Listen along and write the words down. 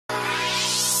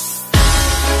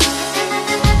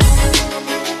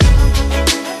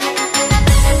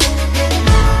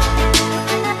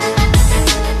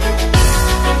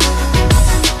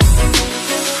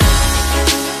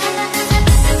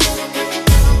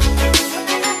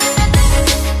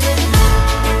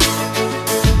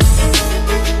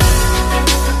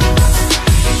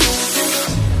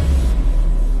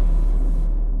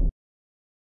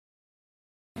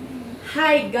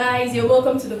guys, you're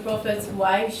welcome to the Prophet's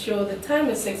Wife Show. The time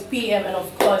is 6 p.m. and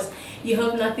of course you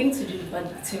have nothing to do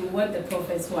but to watch the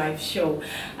Prophet's Wife Show.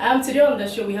 Today on the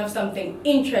show we have something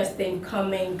interesting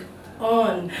coming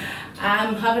on.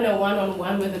 I'm having a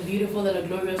one-on-one with a beautiful and a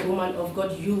glorious woman of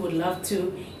God. You would love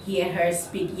to hear her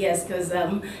speak. Yes, because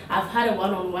I've had a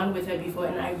one-on-one with her before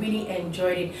and I really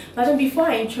enjoyed it. But then before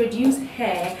I introduce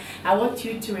her, I want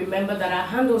you to remember that our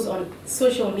handles on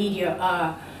social media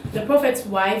are The Prophet's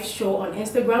Wife Show on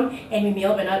Instagram and Mimi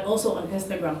L. Bernard also on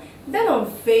Instagram. Then on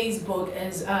Facebook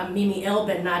is Mimi L.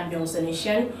 Bernard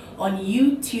Milsonishan. On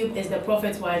YouTube is The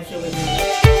Prophet's Wife Show with me.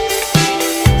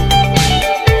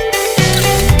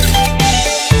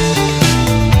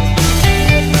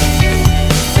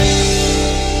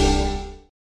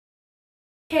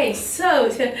 Okay, so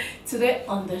today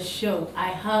on the show I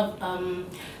have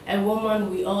a woman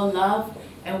we all love,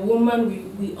 a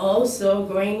woman we all saw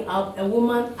growing up, a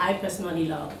woman I personally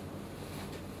love,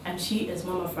 and she is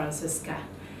Mama Francisca.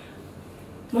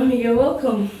 Mommy, you're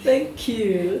welcome. Thank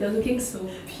you. You're looking so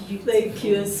beautiful. Thank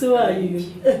you. So are you.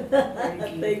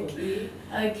 Thank you.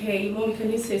 Okay, Mommy, can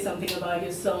you say something about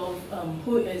yourself?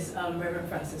 Who is Reverend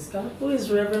Francisca? Who is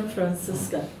Reverend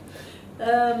Francisca?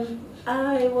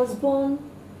 I was born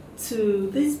to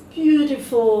this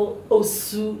beautiful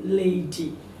Osu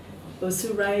lady.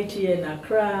 Osu right here in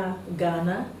Accra,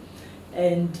 Ghana.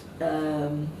 And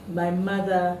my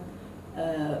mother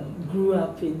grew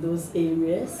up in those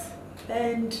areas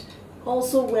and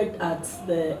also worked at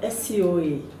the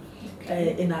SCOA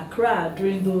in Accra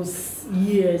during those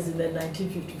years in the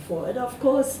 1954. And of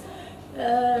course,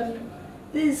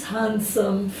 this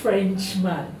handsome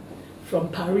Frenchman from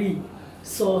Paris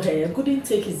saw her and couldn't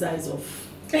take his eyes off.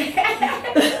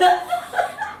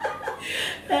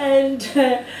 and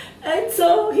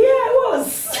so here I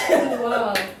was.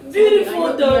 Wow.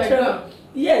 Beautiful daughter.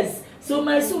 Yes. So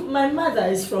my mother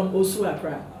is from Osu,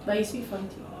 Accra. But you speak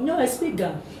Fanti? No, I speak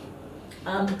Ga.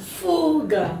 I'm full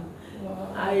Ga.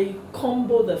 Wow. I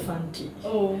combo the Fanti.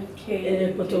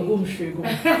 Okay. That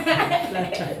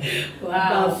time.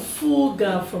 Wow. But full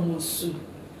Ga from Osu.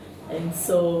 And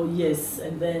so, yes,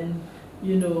 and then,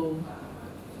 you know,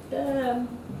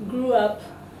 grew up.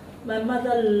 My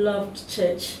mother loved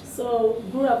church, so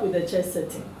grew up with a church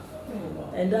setting.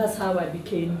 And that's how I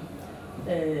became,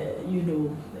 you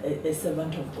know, a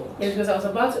servant of God. Yes, because I was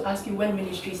about to ask you when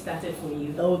ministry started for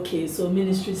you. Okay, so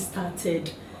ministry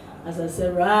started, as I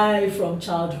said, right from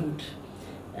childhood.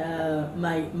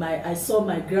 I saw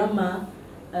my grandma.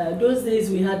 Those days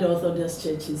we had Orthodox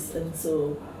churches, and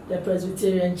so the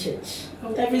Presbyterian church.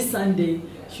 Okay. Every Sunday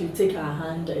she would take our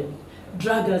hand and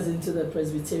drag us into the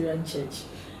Presbyterian church.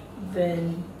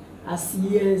 Then, as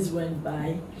years went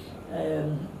by,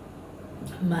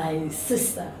 my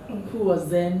sister, who was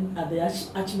then at the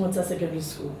Achimota Secondary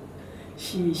School,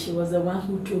 she was the one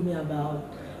who told me about,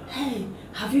 hey,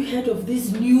 have you heard of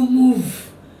this new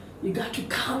move? You got to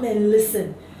come and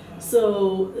listen.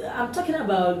 So I'm talking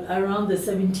about around the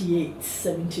 78,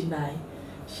 79.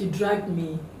 She dragged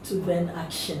me to Then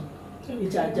Action,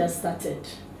 which I just started.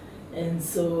 And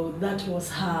so that was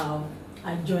how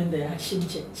I joined the Action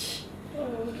Church.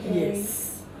 Okay.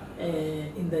 Yes,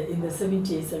 in the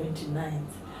 78, 79.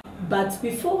 But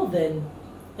before then,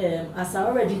 as I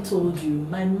already told you,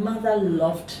 my mother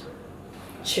loved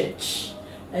church.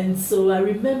 And so I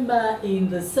remember in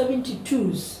the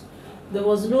 72s, there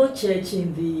was no church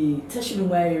in the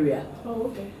Teshinua area. Oh,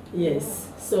 okay. Yes,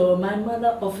 so my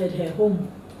mother offered her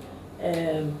home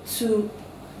to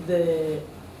the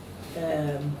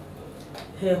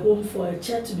her home for a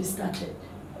church to be started.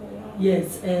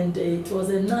 Yes, and it was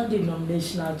a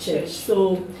non-denominational church.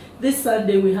 So this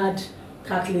Sunday we had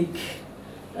Catholic,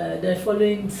 the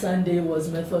following Sunday was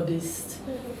Methodist,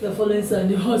 the following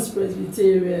Sunday was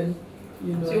Presbyterian,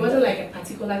 you know. So it wasn't like a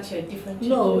particular church, different churches?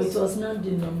 No, it was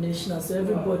non-denominational, so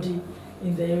everybody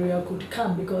in the area could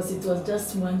come because it was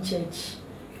just one church,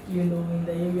 you know, in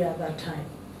the area at that time.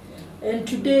 And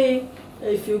today,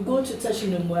 if you go to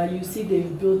Tashinumwa, you see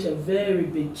they've built a very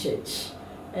big church.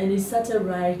 And it started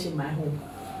right in my home.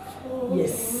 Oh,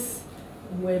 yes,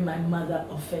 where my mother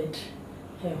offered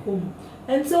her home.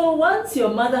 And so once your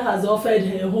mother has offered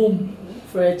her home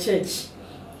for a church,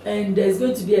 and there's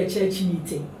going to be a church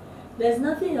meeting, there's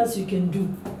nothing else you can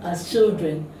do as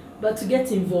children but to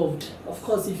get involved. Of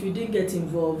course, if you didn't get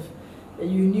involved,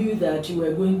 you knew that you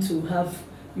were going to have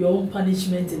your own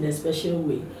punishment in a special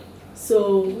way.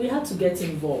 So we had to get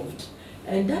involved.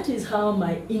 And that is how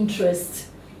my interest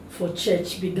for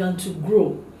church began to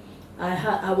grow.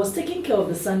 I was taking care of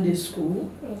the Sunday school.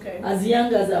 Okay. As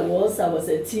young as I was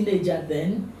a teenager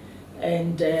then.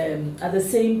 And at the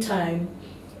same time,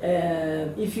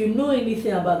 if you know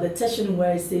anything about the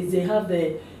Teshinware Estates, they have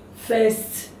the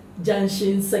first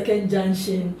junction, second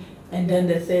junction, and then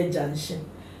the third junction.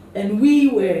 And we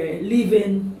were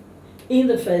living in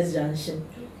the first junction.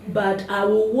 But I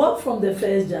will walk from the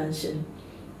first junction.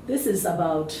 This is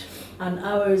about an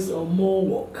hour's or more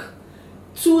walk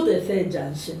to the third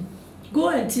junction. Go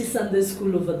and teach Sunday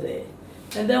school over there.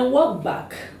 And then walk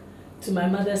back to my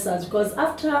mother's house, because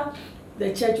after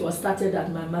the church was started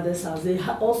at my mother's house, they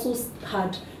also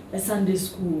had a Sunday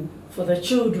school for the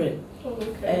children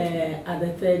at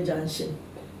the third junction,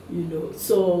 you know.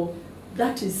 So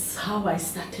that is how I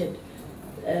started.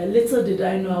 Little did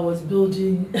I know I was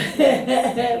building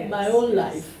my own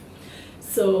life.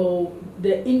 So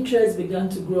the interest began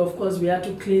to grow. Of course, we had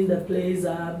to clean the place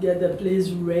up, get the place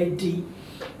ready.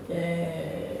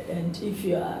 And if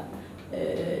you are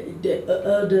the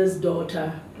eldest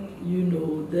daughter, you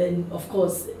know, then of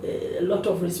course a lot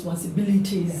of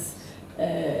responsibilities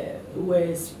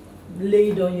were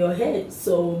laid on your head.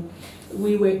 So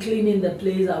we were cleaning the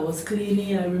place. I was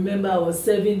cleaning. I remember I was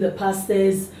serving the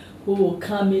pastors who will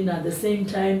come in at the same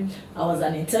time. I was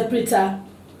an interpreter.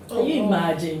 Can you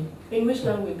imagine? In which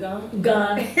language?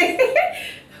 Ghana.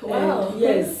 Wow.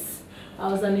 Yes,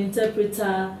 I was an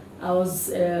interpreter. I was,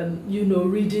 you know,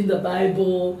 reading the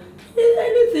Bible,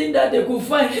 anything that they could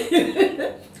find.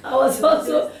 I was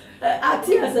also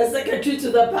acting as a secretary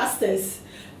to the pastors.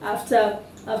 After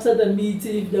the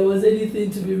meeting, if there was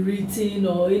anything to be written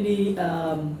or any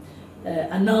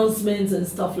announcements and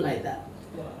stuff like that.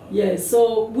 Wow. Yeah,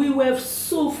 so we were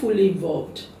so fully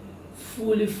involved,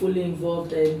 fully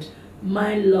involved, and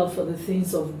my love for the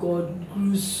things of God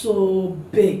grew so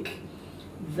big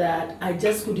that I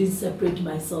just couldn't separate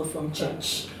myself from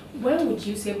church. When would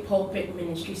you say pulpit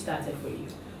ministry started for you,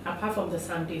 apart from the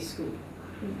Sunday school?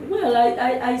 Well,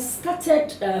 I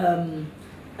started,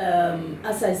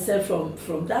 as I said,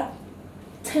 from that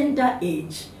tender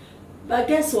age. But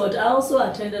guess what? I also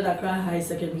attended Accra High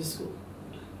Secondary School,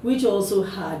 which also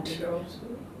had... Girls'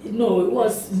 school? No, it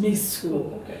was mixed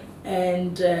school. Oh, okay.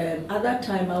 And at that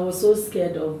time, I was so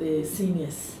scared of the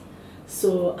seniors.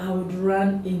 So I would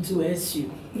run into SU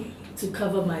to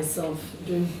cover myself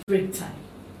during break time.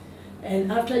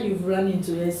 And after you've run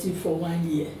into SU for 1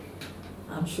 year,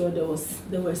 I'm sure there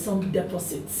were some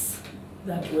deposits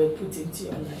that were put into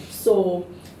your life. So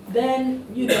then,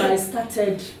 you know, I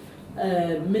started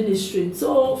ministering.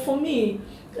 So for me,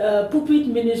 pulpit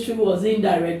ministry was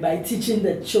indirect by teaching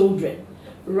the children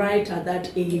right at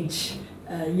that age,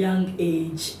 young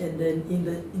age, and then in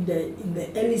the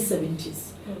early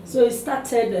 70s. So it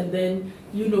started, and then,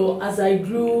 you know, as I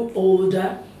grew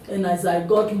older and as I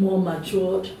got more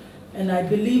matured, and I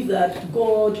believe that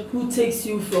God, who takes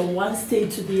you from one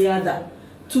state to the other,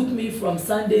 took me from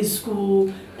Sunday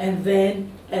school, and then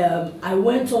I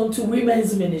went on to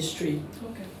women's ministry.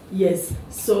 Okay. Yes.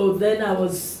 So then I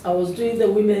was doing the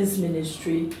women's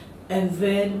ministry, and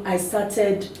then I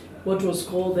started what was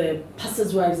called the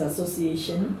Pastors' Wives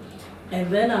Association,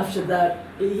 and then after that,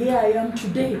 here I am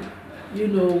today. You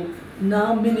know,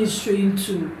 now ministering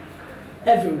to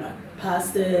everyone,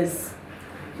 pastors,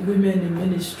 women in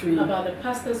ministry. About the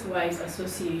Pastors' Wives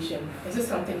Association, is this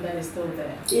something that is still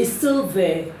there? It's still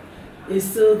there. It's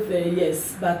still there,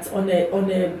 yes, but on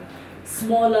a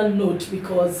smaller note,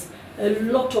 because a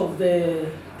lot of the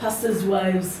pastors'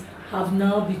 wives have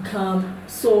now become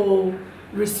so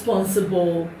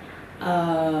responsible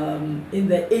in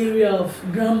the area of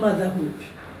grandmotherhood.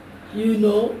 You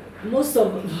know, most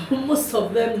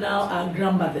of them now are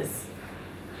grandmothers,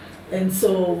 and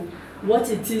so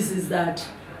what it is that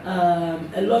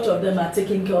a lot of them are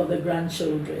taking care of the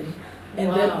grandchildren, and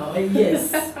wow. Then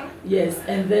yes,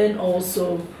 and then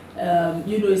also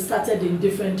you know, it started in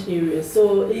different areas.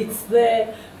 So it's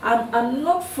there. I'm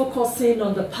not focusing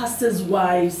on the pastors'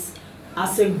 wives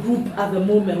as a group at the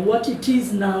moment. What it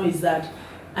is now is that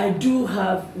I do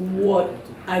have what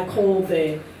I call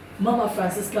the Mama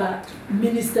Francisca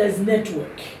Ministers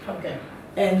Network. Okay.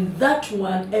 And that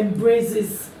one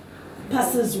embraces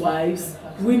pastors' wives,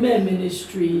 women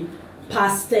ministry,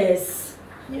 pastors,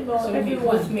 you know, so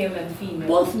everyone. Both male and female.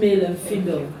 Both male and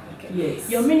female. Okay. Yes.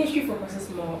 Your ministry focuses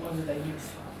more on the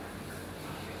youth.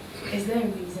 Is there a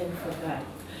reason for that?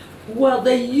 Well,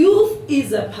 the youth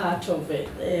is a part of it.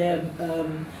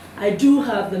 I do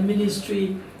have the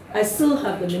ministry. I still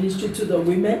have the ministry to the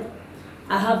women.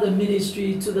 I have the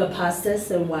ministry to the pastors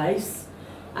and wives.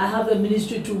 I have the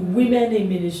ministry to women in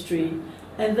ministry.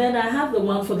 And then I have the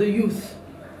one for the youth.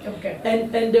 Okay.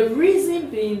 And the reason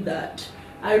being that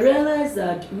I realize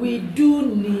that we do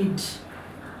need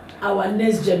our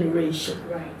next generation.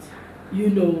 Right. You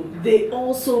know, they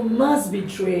also must be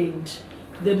trained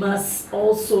they must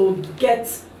also get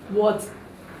what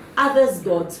others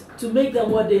got to make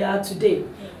them what they are today.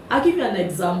 I'll give you an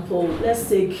example. Let's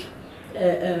take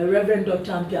Reverend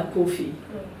Dr. Ampia Kofi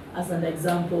as an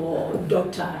example, or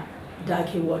Dr.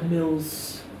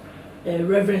 Duncan-Williams,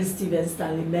 Reverend Stephen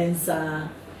Stanley Mensah,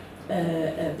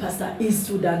 Pastor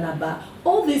Eastwood Anaba.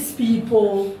 All these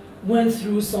people went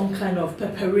through some kind of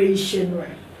preparation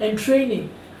and training,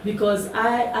 because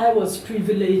I was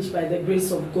privileged by the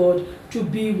grace of God to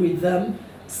be with them,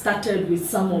 started with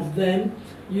some of them.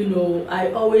 You know,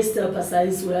 I always tell Pastor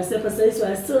Eastwood, I say, Pastor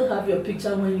Eastwood, I still have your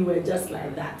picture when you were just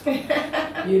like that.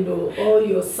 You know, all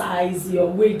your size, your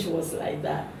weight was like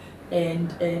that.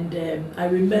 And I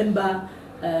remember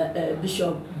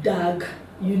Bishop Doug,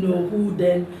 you know, who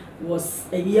then was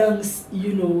a young,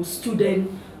 you know, student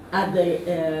at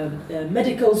the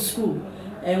medical school,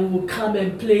 and would come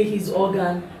and play his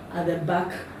organ at the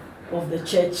back of the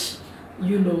church.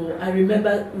 You know, I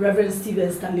remember Reverend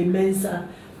Stephen Stanley Mensah.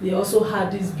 They also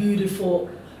had this beautiful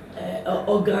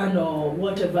organ or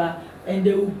whatever, and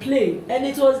they would play. And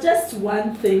it was just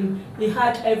one thing. He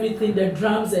had everything, the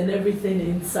drums and everything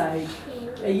inside.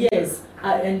 Yes,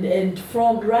 and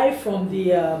right from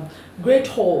the Great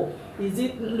Hall. Is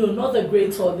it no, not the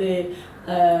Great Hall? The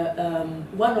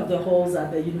one of the halls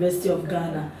at the University of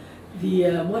Ghana.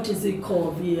 The what is it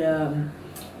called? The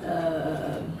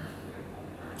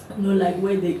like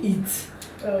where they eat.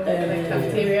 The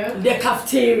cafeteria. The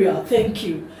cafeteria. Thank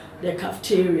you. The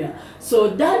cafeteria. So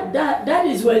that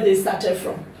is where they started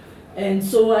from, and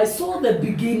so I saw the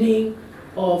beginning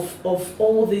of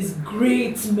all these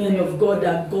great men of God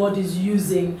that God is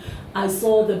using. I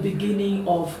saw the beginning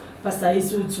of Pastor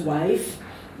Eastwood's wife.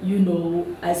 You know,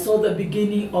 I saw the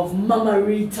beginning of Mama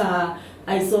Rita.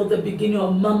 I saw the beginning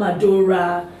of Mama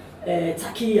Dora,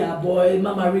 Takia boy,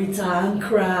 Mama Rita,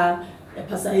 Ankra,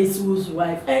 Pastor Eastwood's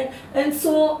wife. And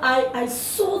so I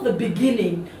saw the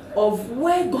beginning of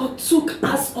where God took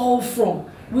us all from.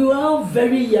 We were all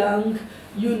very young,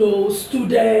 you know,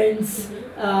 students,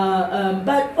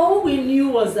 but all we knew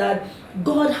was that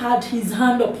God had his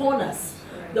hand upon us.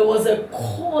 There was a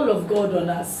call of God on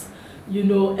us, you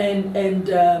know,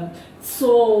 and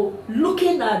so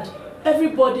looking at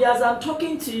everybody, as I'm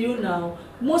talking to you now,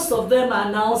 most of them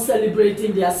are now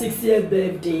celebrating their 60th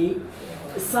birthday.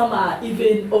 Some are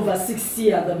even over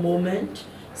 60 at the moment.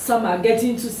 Some are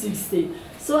getting to 60.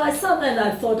 So I sat there and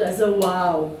I thought, I said,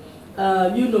 wow,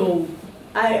 you know,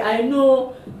 I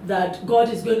know that God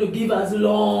is going to give us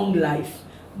long life,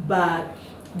 but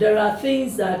there are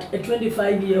things that a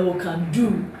 25-year-old can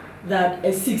do that a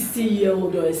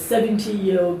 60-year-old or a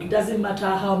 70-year-old, it doesn't matter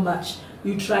how much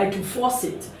you try to force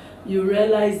it, you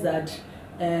realize that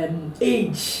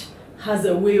age has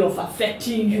a way of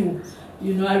affecting you.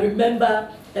 You know, I remember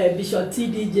Bishop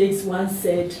T.D. Jakes once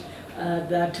said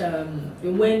that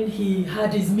when he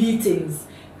had his meetings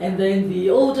and then the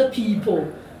older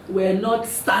people were not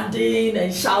standing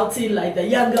and shouting like the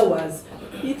younger ones,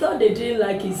 he thought they didn't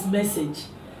like his message.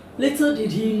 Little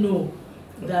did he know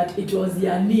that it was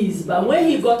their knees. But when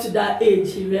he got to that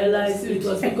age, he realized it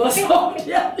was because of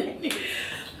their knees.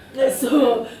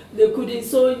 So they couldn't.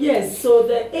 So yes, so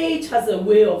the age has a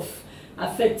way of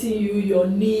affecting you, your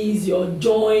knees, your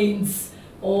joints,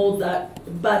 all that.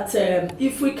 But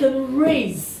if we can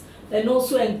raise and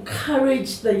also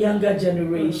encourage the younger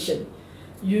generation,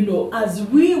 you know, as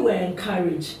we were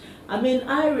encouraged. I mean,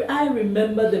 I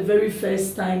remember the very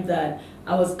first time that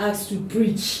I was asked to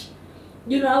preach.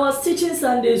 You know, I was teaching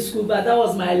Sunday school, but that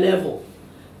was my level.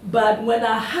 But when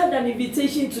I had an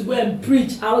invitation to go and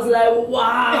preach, I was like,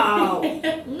 wow,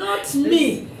 not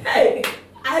me. Hey,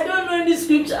 I don't know any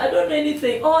scripture, I don't know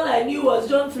anything. All I knew was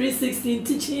John 3:16,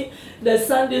 teaching the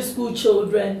Sunday school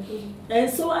children. And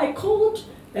so I called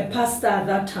a pastor at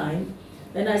that time,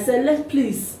 and I said,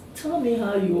 please tell me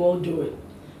how you all do it.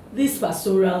 This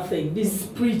pastoral thing, this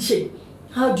preaching,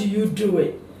 how do you do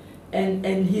it?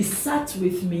 And he sat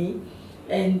with me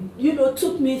and, you know,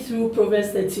 took me through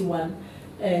Proverbs 31.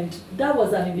 And that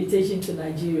was an invitation to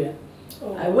Nigeria.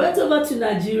 Oh. I went over to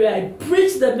Nigeria, I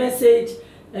preached the message,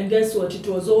 and guess what? It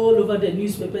was all over the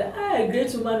newspaper. A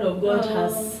great woman of God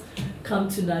has come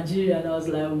to Nigeria. And I was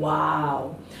like,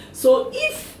 wow. So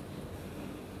if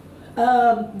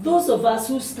those of us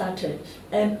who started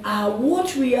and are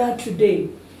what we are today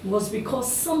was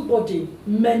because somebody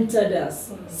mentored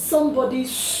us, somebody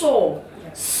saw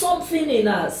something in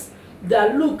us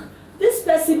that, look, this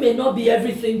person may not be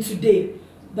everything today,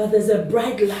 but there's a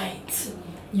bright light,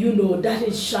 you know, that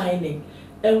is shining.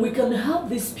 And we can help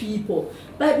these people.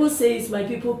 Bible says, my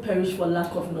people perish for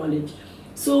lack of knowledge.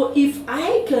 So if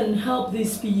I can help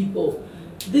these people,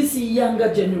 this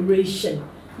younger generation,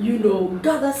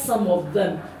 gather some of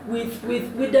them with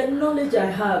the knowledge I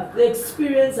have, the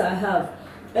experience I have,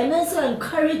 and also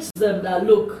encourage them that,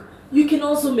 look, you can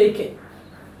also make it.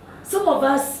 Some of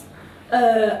us,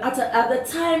 at the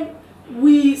time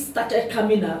we started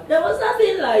coming up, there was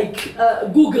nothing like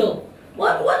Google.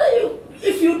 What are you,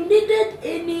 if you needed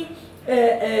any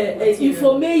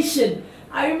information,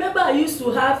 I remember I used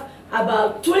to have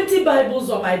about 20 Bibles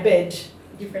on my bed.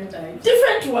 Different types.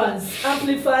 Different ones.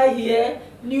 Amplify here,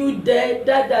 New Day,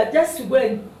 that, just to go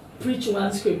and preach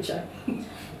one scripture.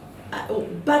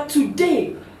 But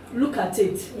today, look at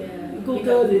it. Yeah.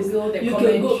 Google is, you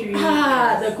can go,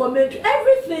 the commentary,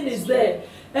 everything is there.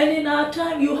 And in our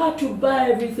time, you had to buy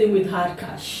everything with hard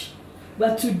cash.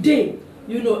 But today,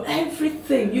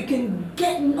 everything, you can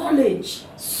get knowledge,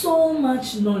 so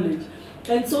much knowledge.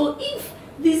 And so if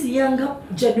this younger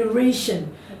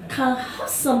generation can have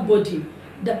somebody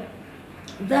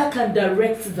that can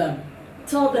direct them,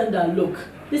 tell them that, look,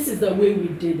 this is the way we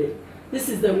did it. This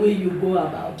is the way you go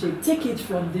about it. Take it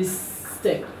from this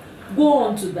step. Go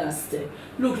on to that step.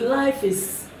 Look, life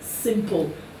is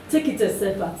simple. Take it a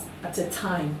step at a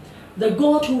time. The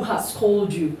God who has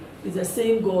called you is the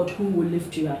same God who will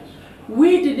lift you up.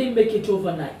 We didn't make it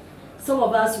overnight. Some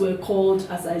of us were called,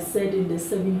 as I said, in the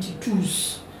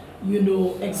 72s,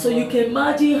 and so you can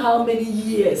imagine how many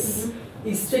years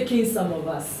it's taking some of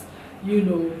us,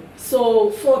 So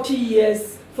 40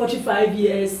 years, 45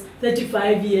 years,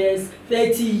 35 years,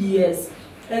 30 years.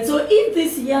 And so if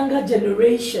this younger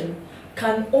generation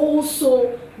can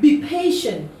also be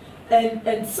patient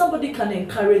and somebody can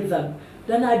encourage them,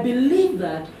 then I believe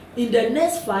that in the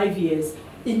next 5 years,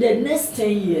 in the next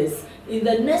 10 years, in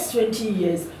the next 20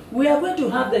 years, we are going to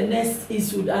have the next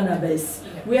Eastwood Annabes.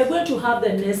 Yes. We are going to have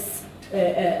the next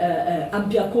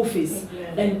Ampia Kofis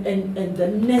and the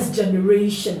next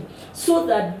generation, so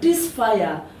that this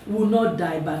fire will not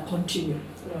die but continue.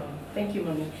 Wow. Thank you,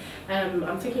 Mommy.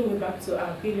 I'm taking you back to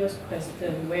our previous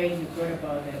question where you brought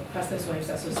about the Pastors' Wives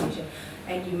Association,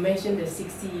 and you mentioned the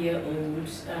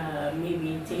 60-year-olds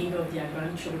maybe taking care of their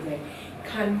grandchildren.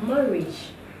 Can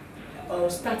marriage or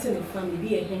starting a family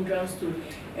be a hindrance to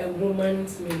a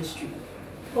woman's ministry?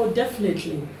 Oh,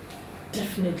 definitely.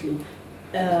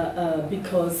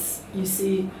 Because you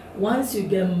see, once you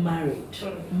get married,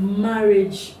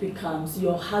 marriage becomes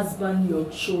your husband, your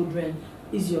children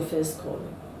is your first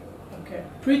calling. Okay.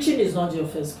 Preaching is not your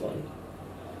first calling.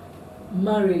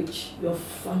 Marriage, your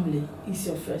family is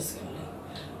your first calling.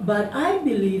 But I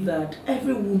believe that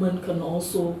every woman can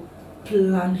also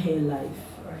plan her life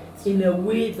in a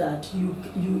way that you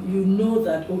know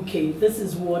that, okay, this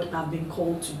is what I've been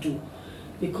called to do.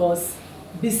 Because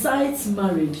besides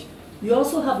marriage, you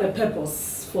also have a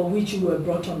purpose for which you were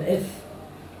brought on earth.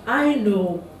 I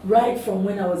know right from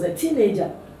when I was a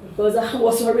teenager, because I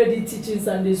was already teaching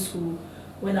Sunday school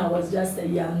when I was just a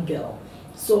young girl.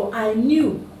 So I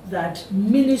knew that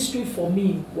ministry for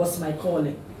me was my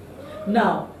calling.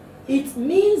 Now, it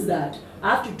means that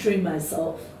I have to train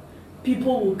myself.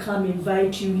 People will come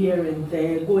invite you here and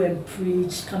there, go and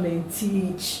preach, come and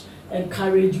teach,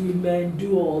 encourage women,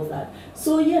 do all that.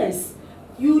 So yes,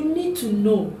 you need to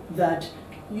know that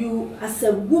you, as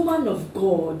a woman of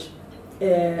God,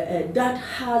 that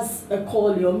has a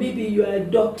calling, or maybe you're a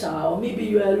doctor, or maybe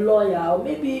you're a lawyer, or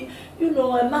maybe,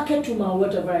 a market woman,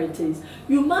 whatever it is,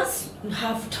 you must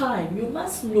have time. You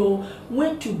must know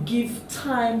when to give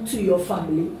time to your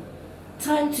family,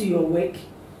 time to your work,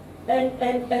 and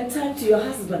time to your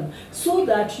husband, so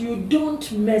that you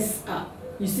don't mess up.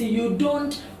 You see, you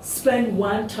don't spend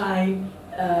one time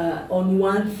on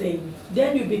one thing,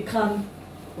 then you become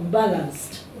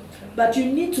balanced. But you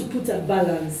need to put a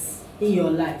balance in your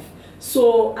life.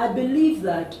 So I believe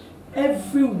that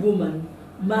every woman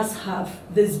must have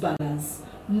this balance.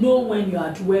 Know when you're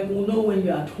at work, know when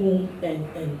you're at home,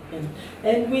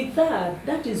 and with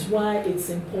that is why it's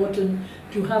important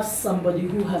to have somebody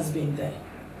who has been there.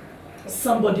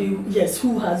 Somebody, yes,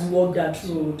 who has walked that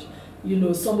road.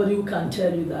 Somebody who can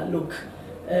tell you that, look,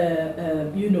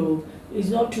 it's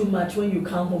not too much when you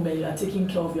come home and you are taking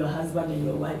care of your husband and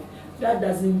your wife. That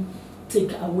doesn't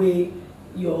take away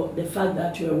the fact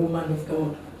that you're a woman of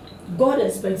God. God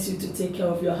expects you to take care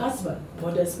of your husband.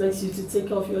 God expects you to take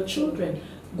care of your children.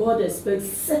 God expects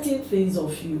certain things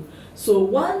of you. So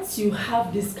once you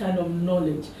have this kind of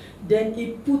knowledge, then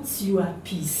it puts you at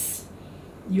peace.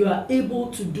 You are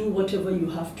able to do whatever you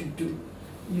have to do,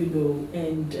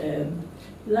 and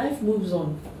life moves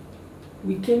on.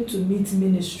 We came to meet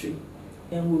ministry,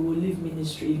 and we will leave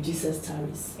ministry if Jesus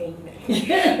tarries.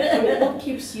 Amen. What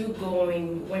keeps you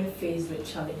going when faced with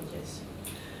challenges?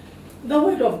 The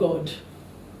word of God.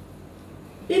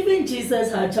 Even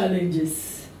Jesus had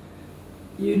challenges.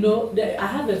 You know, I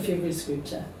have a favorite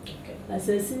scripture. Okay. I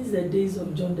said, since the days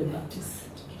of John the Baptist,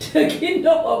 the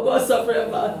kingdom of God suffered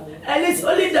violence, and it's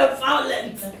only the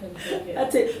violent. I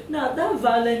say, now that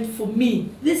violent for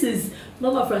me, this is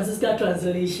Mama Francisca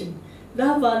translation.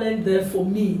 That violent there for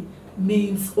me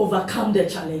means overcome the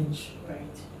challenge. Right.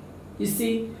 You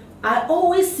see, I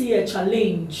always see a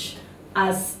challenge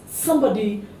as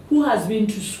somebody who has been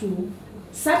to school,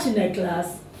 sat in a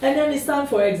class, and then it's time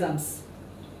for exams.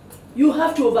 You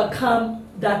have to overcome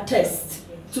that test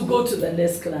to go to the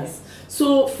next class.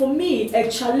 So for me, a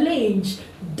challenge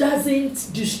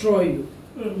doesn't destroy you,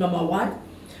 number one.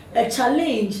 A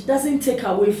challenge doesn't take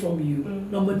away from you,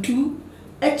 number two.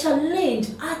 A challenge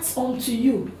adds on to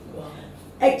you. Wow.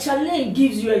 A challenge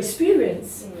gives you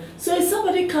experience. So if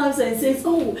somebody comes and says,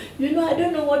 oh, you know, I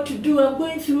don't know what to do, I'm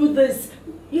going through this.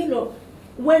 You know,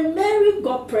 when Mary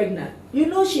got pregnant, you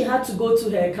know she had to go to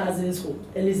her cousin's home,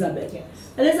 Elizabeth. Yes.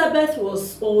 Elizabeth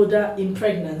was older in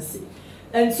pregnancy.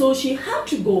 And so she had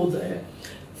to go there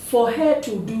for her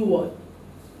to do what?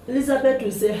 Elizabeth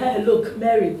will say, hey, look,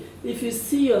 Mary, if you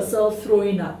see yourself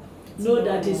throwing up, know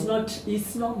that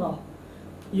it's normal.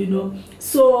 You know,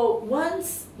 so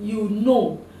once you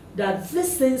know that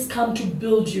these things come to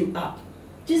build you up,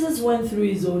 Jesus went through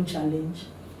his own challenge.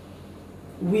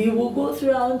 We will go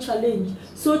through our own challenge.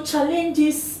 So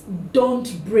challenges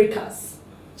don't break us.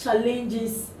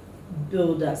 Challenges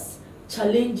build us.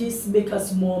 Challenges make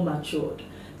us more matured.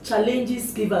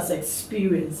 Challenges give us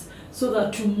experience so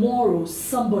that tomorrow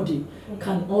somebody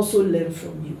can also learn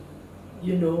from you.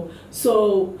 You know,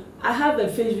 so I have a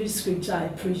favorite scripture I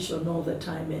preach on all the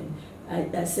time,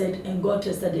 and I said, and God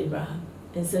tested Abraham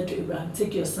and said to Abraham,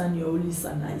 take your son, your only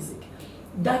son Isaac.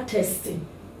 That testing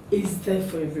is there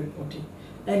for everybody.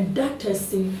 And that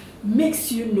testing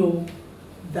makes you know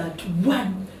that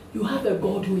one, you have a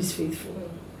God who is faithful.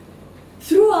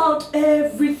 Throughout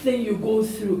everything you go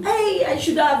through, hey, I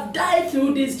should have died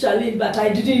through this challenge, but I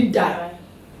didn't die.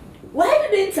 Why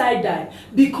didn't I die?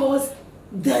 Because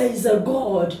there is a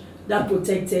God that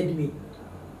protected me.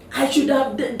 I should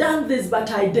have done this, but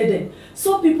I didn't.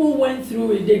 Some people went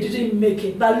through it, they didn't make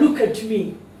it, but look at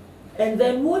me. And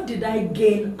then what did I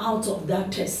gain out of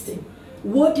that testing?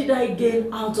 What did I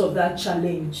gain out of that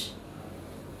challenge?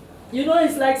 You know,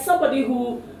 it's like somebody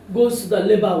who goes to the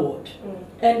labor ward,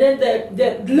 and then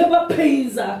the labor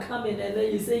pains are coming, and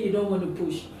then you say you don't want to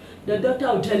push. The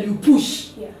doctor will tell you,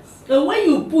 push. Yes. And when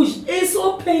you push, it's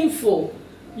so painful.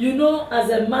 You know, as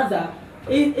a mother,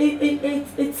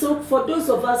 it's so, for those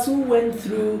of us who went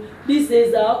through, these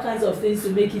days there are all kinds of things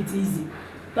to make it easy.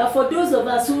 But for those of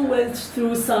us who went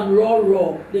through some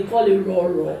raw, they call it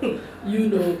raw, you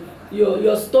know,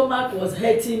 your stomach was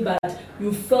hurting, but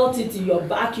you felt it in your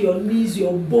back, your knees,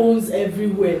 your bones,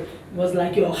 everywhere. It was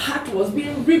like your heart was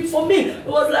being ripped. For me, it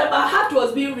was like my heart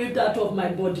was being ripped out of my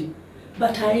body.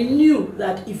 But I knew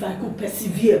that if I could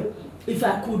persevere, if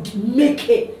I could make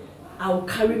it, I will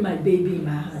carry my baby in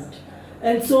my hand.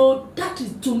 And so that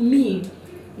is, to me,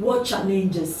 what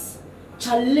challenge is.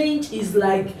 Challenge is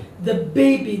like the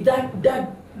baby,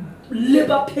 that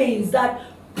labor pains, that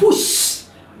push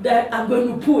that I'm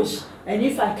going to push. And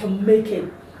if I can make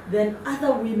it, then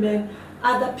other women,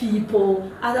 other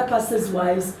people, other pastors'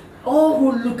 wives, all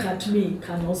who look at me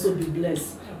can also be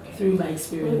blessed through my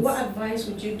experience. What advice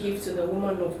would you give to the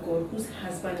woman of God whose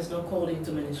husband is not called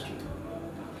into ministry?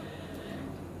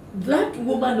 That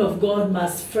woman of God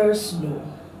must first know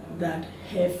that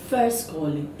her first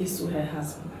calling is to her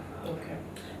husband. Okay.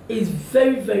 It's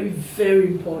very, very, very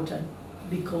important,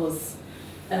 because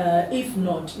if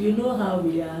not, you know how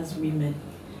we are as women,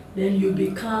 then you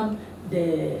become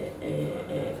the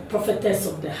prophetess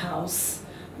of the house.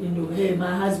 You know, hey,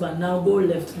 my husband, now go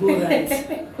left, go right.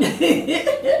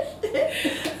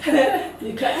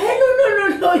 You can,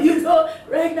 hey, no, you know,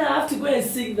 right now I have to go and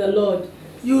seek the Lord.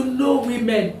 You know,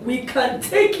 women, we can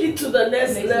take it to the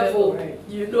next level, right?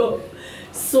 You know.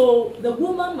 So the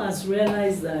woman must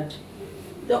realize that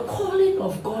the calling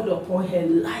of God upon her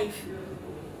life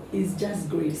is just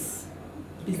grace.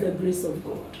 It's the grace of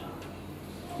God.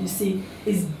 You see,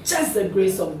 it's just the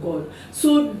grace of God.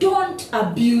 So don't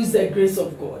abuse the grace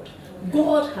of God.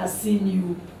 God has seen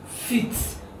you fit,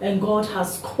 and God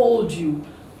has called you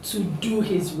to do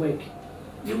his work.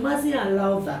 You mustn't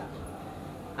allow that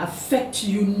affect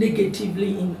you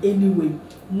negatively in any way.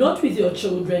 Not with your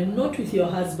children, not with your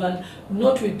husband,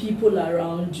 not with people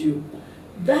around you.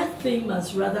 That thing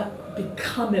must rather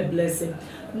become a blessing.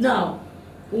 Now,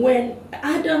 when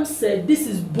Adam said, this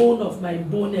is bone of my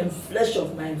bone and flesh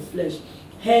of my flesh,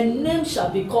 her name shall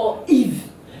be called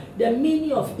Eve. The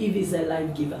meaning of Eve is a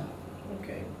life giver.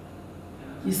 Okay.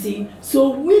 You see,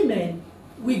 so women,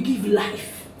 we give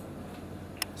life.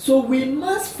 So we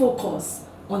must focus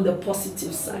on the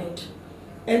positive side.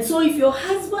 And so if your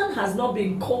husband has not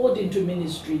been called into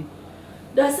ministry,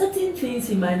 there are certain things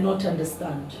he might not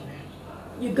understand.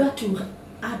 You got to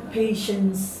add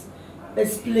patience,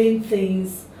 explain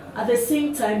things. At the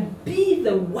same time, be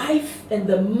the wife and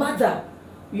the mother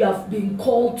you have been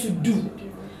called to do.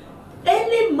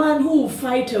 Any man who will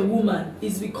fight a woman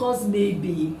is because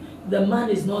maybe the man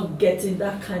is not getting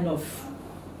that kind of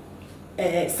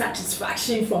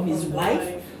satisfaction from his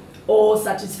wife or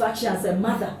satisfaction as a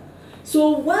mother. So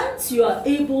once you are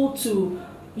able to,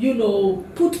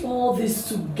 put all this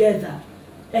together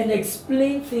and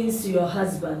explain things to your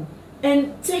husband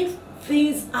and take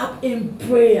things up in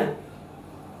prayer,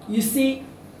 you see,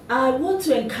 I want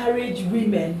to encourage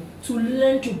women to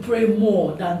learn to pray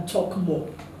more than talk more.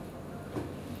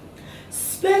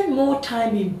 Spend more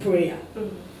time in prayer.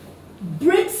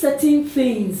 Break certain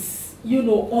things,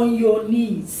 on your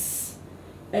knees.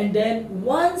 And then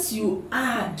once you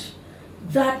add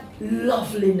that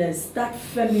loveliness, that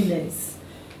feminineness,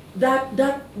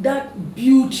 that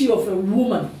beauty of a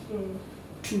woman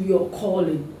to your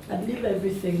calling, I believe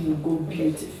everything will go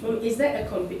beautiful. Is there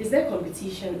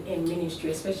competition in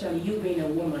ministry, especially you being a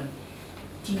woman?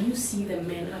 Do you see the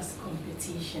men as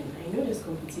competition? I know there's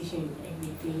competition in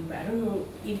everything, but I don't know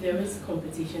if there is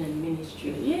competition in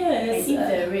ministry. Yes. And if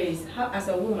there is, how, as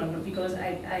a woman, because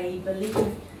I believe,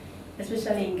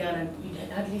 especially in Ghana, you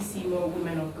hardly see more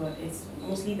women of God. It's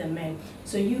mostly the men.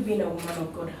 So you being a woman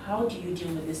of God, how do you deal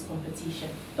with this competition?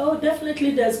 Oh,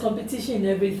 definitely there's competition in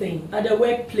everything. At the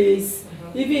workplace,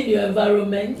 even in your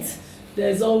environment,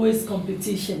 there's always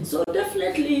competition. So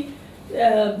definitely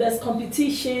there's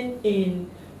competition in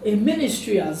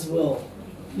ministry as well,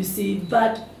 you see.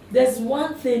 But there's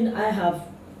one thing I have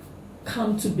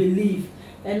come to believe,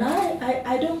 and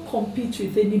I don't compete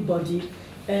with anybody,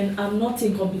 and I'm not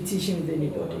in competition with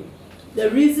anybody. The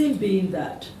reason being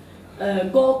that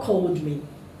God called me,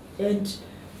 and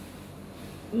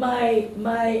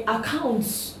my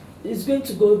accounts is going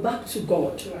to go back to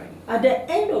God. Right. At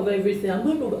the end of everything, I'm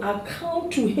going to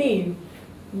account to Him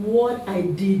what I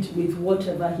did with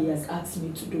whatever He has asked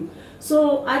me to do.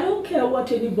 So I don't care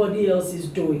what anybody else is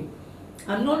doing.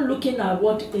 I'm not looking at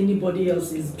what anybody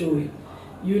else is doing.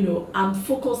 I'm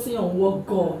focusing on what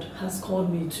God has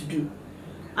called me to do.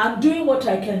 I'm doing what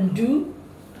I can do,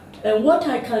 and what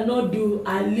I cannot do,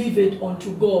 I leave it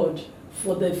unto God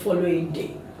for the following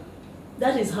day.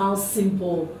 That is how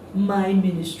simple my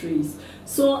ministry is.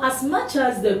 So as much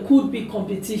as there could be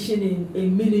competition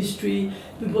in ministry,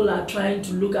 people are trying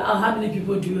to look at how many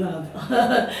people do you have,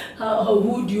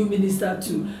 who do you minister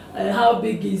to, how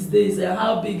big is this,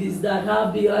 how big is that,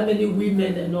 how many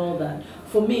women and all that.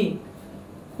 For me,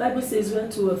 Bible says where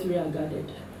 2 or 3 are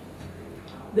gathered.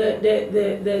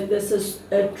 There's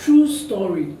a true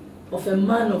story of a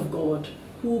man of God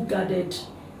who gathered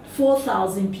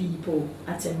 4,000 people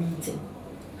at a meeting,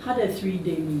 had a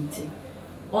 3-day meeting.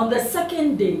 On the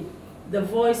second day, the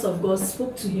voice of God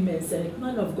spoke to him and said,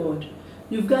 "Man of God,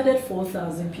 you've gathered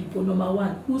 4,000 people. Number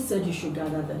 1, who said you should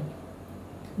gather them?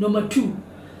 Number 2,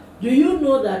 do you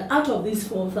know that out of these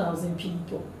 4,000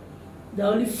 people, there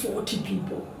are only 40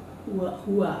 people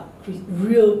who are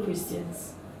real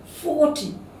Christians?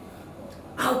 40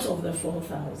 out of the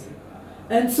 4,000.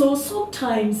 And so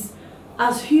sometimes,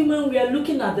 as human, we are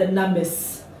looking at the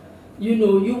numbers.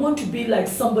 You want to be like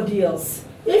somebody else.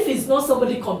 If it's not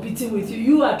somebody competing with you,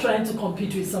 you are trying to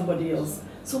compete with somebody else.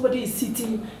 Somebody is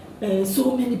sitting,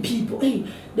 so many people. Hey,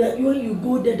 when you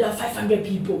go there, there are 500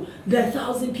 people, there are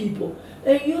 1,000 people,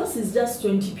 and yours is just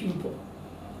 20 people.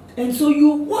 And so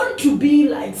you want to be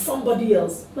like somebody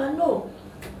else, but no,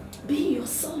 be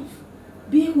yourself.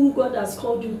 Be who God has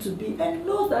called you to be, and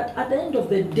know that at the end of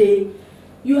the day,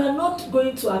 you are not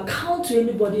going to account to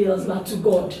anybody else but to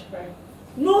God. Right.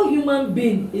 No human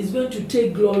being is going to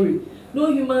take glory.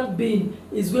 No human being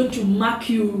is going to mark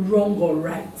you wrong or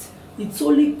right. It's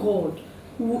only God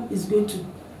who is going to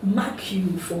mark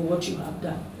you for what you have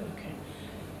done. Okay.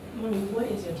 Mommy, what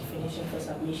is your definition for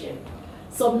submission?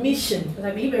 Submission. Because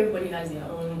I believe everybody has their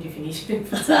own definition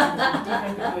for submission.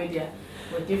 Different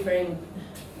people with different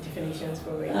definitions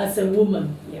for it. As a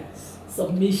woman, Yes.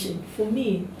 submission. For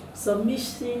me,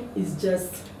 submission is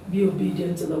just be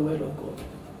obedient to the word of God.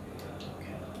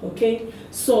 Okay?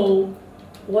 So,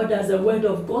 what does the word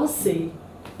of God say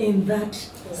in that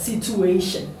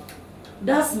situation?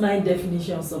 That's my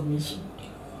definition of submission.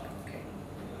 Okay.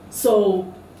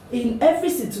 So, in every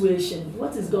situation,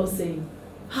 what is God saying?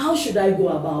 How should I go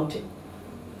about it?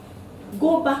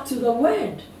 Go back to the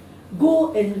word.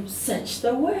 Go and search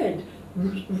the word.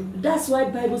 That's why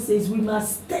the Bible says we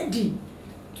must study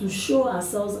to show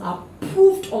ourselves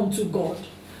approved unto God.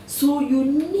 So you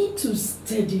need to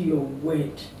study your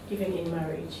word. Even in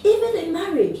marriage. Even in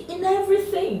marriage, in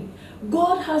everything.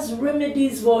 God has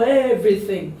remedies for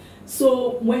everything.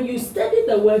 So when you study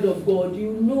the word of God,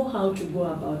 you know how to go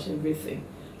about everything.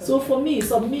 Okay. So for me,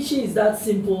 submission is that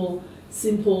simple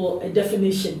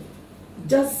definition.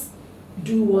 Just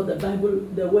do what the Bible,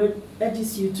 the word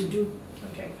urges you to do.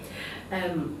 Okay.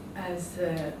 As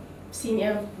a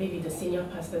senior, maybe the senior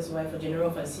pastor's wife or general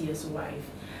overseer's wife,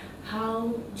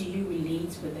 how do you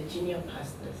relate with the junior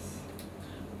pastors?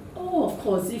 Oh, of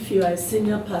course, if you are a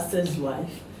senior pastor's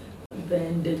wife,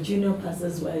 then the junior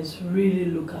pastor's wives really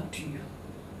look up to you.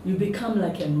 You become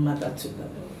like a mother to them.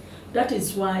 That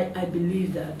is why I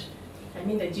believe that. I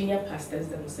mean the junior pastors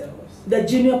themselves. The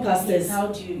junior pastors. Yes, how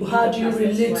do you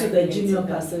relate to the junior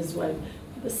pastor's wife?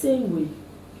 The same way.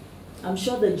 I'm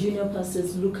sure the junior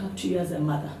pastors look up to you as a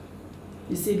mother.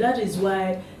 You see, that is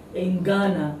why in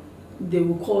Ghana, they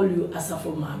will call you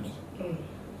Asafo Mami.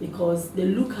 Because they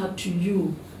look up to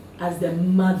you as the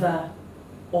mother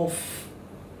of,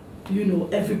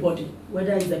 everybody,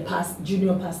 whether it's the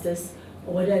junior pastors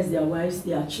or whether it's their wives,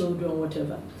 their children,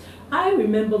 whatever. I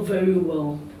remember very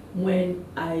well when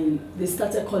they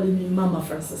started calling me Mama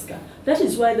Francisca. That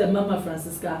is why the Mama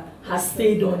Francisca has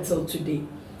stayed on till today.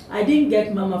 I didn't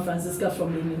get Mama Francisca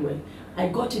from anywhere. I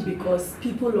got it because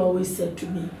people always said to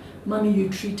me, Mommy, you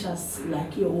treat us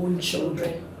like your own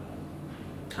children.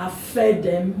 I fed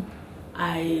them,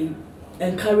 I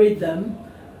encourage them,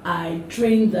 I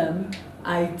train them,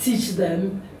 I teach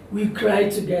them, we cry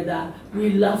together, we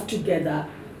laugh together,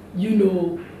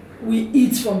 we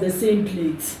eat from the same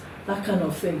plate, that kind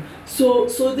of thing. So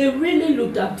they really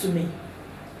looked up to me.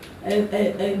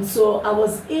 And so I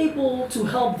was able to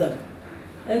help them.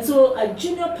 And so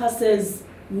junior pastors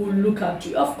will look up to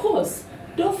you. Of course,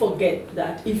 don't forget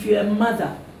that if you're a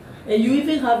mother and you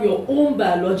even have your own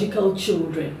biological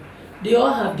children, they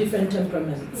all have different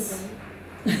temperaments.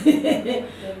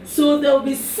 So there will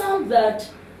be some that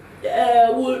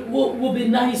will be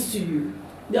nice to you.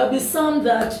 There will be some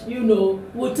that,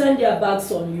 will turn their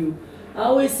backs on you. I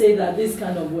always say that this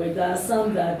kind of work, there are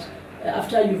some that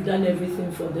after you've done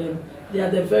everything for them, they are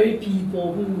the very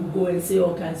people who will go and say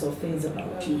all kinds of things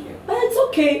about you. But it's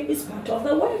okay, it's part of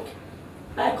the work.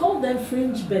 I call them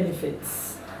fringe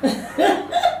benefits.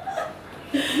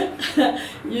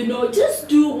 Just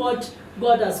do what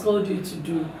God has called you to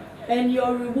do, and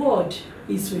your reward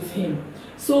is with Him.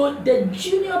 So the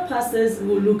junior pastors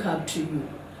will look up to you.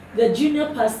 The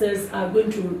junior pastors are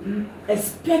going to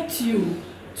expect you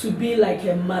to be like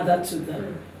a mother to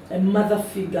them, a mother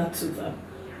figure to them.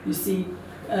 You see,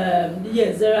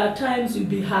 yes, there are times you'll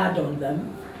be hard on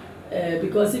them,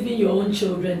 because even your own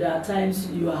children, there are times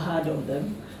you are hard on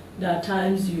them. There are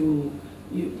times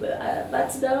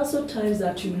but there are also times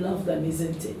that you love them,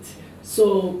 isn't it?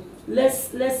 So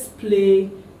let's play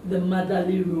the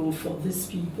motherly role for these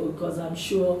people, because I'm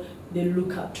sure they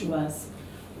look up to us.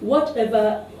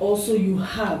 Whatever also you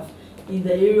have in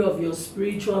the area of your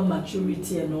spiritual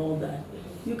maturity and all that,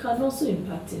 you can also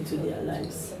impact into their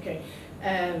lives. Okay.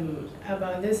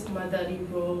 About this motherly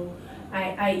role,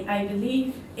 I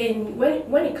believe in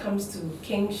when it comes to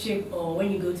kingship, or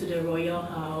when you go to the royal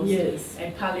house, yes,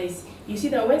 and palace, you see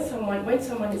that when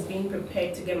someone is being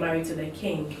prepared to get married to the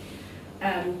king,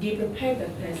 they prepare the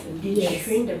person, they yes,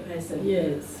 train the person.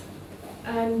 Yes.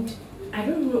 And I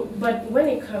don't know, but when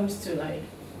it comes to like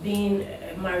being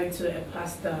married to a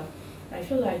pastor, I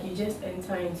feel like you just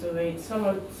enter into it.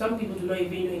 Some people do not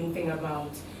even know anything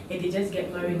about it. They just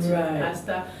get married to a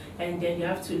pastor, and then you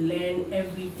have to learn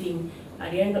everything.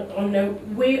 At the end,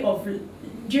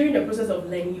 during the process of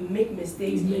learning, you make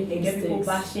mistakes, and get people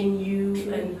bashing you.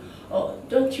 True. And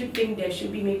don't you think there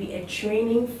should be maybe a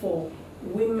training for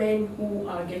women who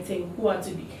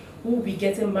will be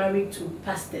getting married to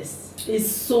pastors? It's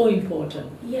so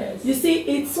important. Yes. You see,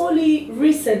 it's only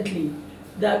recently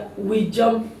that we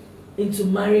jump into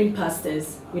marrying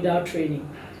pastors without training.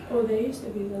 Oh, there used to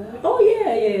be that? Oh,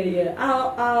 yeah.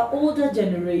 Our older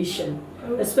generation,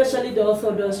 especially the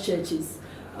Orthodox churches,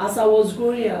 as I was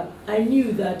growing up, I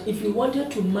knew that if you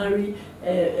wanted to marry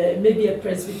maybe a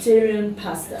Presbyterian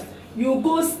pastor, you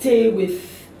go stay with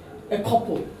a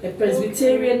couple, a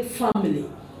Presbyterian family,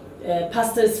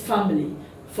 pastor's family,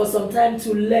 for some time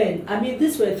to learn. I mean,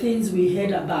 these were things we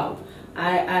heard about.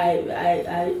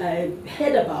 I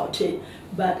heard about it,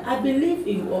 but I believe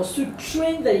it was to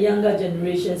train the younger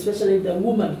generation, especially the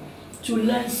woman, to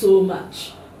learn so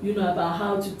much, about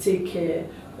how to take care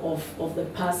of the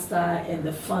pastor and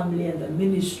the family and the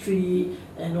ministry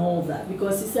and all that,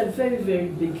 because it's a very, very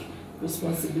big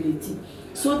responsibility.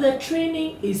 So the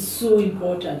training is so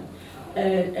important.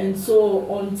 And so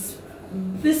on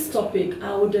this topic,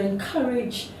 I would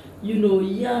encourage,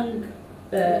 young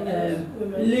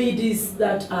ladies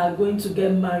that are going to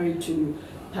get married to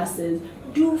pastors,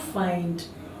 do find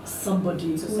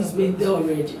somebody who's been there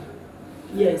already.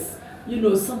 Yes,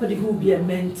 somebody who will be a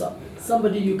mentor,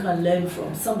 somebody you can learn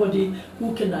from, somebody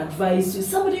who can advise you,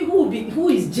 somebody who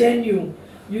is genuine,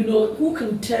 who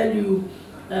can tell you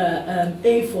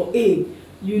A for A,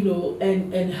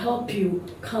 and help you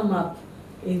come up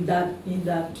in that.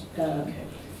 Okay.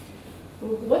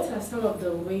 What are some of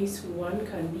the ways one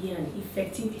can be an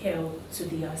effective help to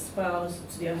their spouse,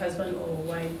 to their husband or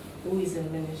wife who is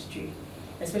in ministry,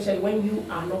 especially when you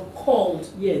are not called?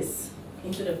 Yes.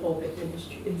 Into the pulpit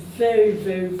ministry. A very,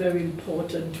 very, very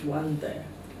important one there.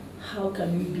 How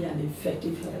can you be an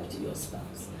effective help to your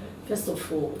spouse? First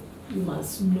of all, you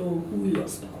must know who your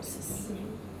spouse is.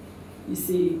 You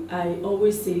see, I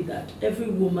always say that every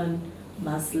woman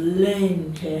must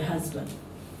learn her husband.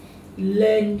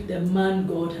 Learn the man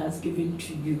God has given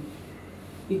to you.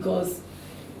 Because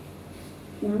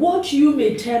what you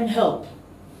may term help,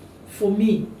 for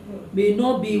me, may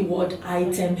not be what I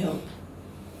term help.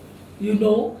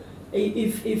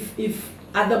 If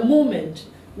at the moment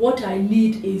what I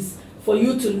need is for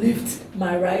you to lift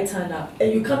my right hand up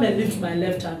and you come and lift my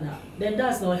left hand up, then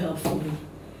that's not help for me.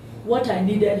 What I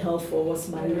needed help for was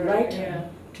my right hand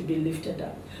to be lifted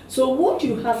up. So what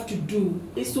you have to do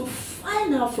is to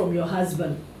find out from your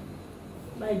husband,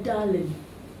 my darling,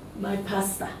 my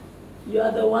pastor, you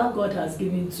are the one God has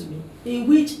given to me. In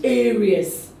which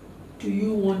areas do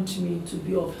you want me to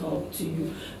be of help to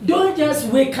you? Don't just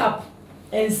wake up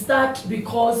and start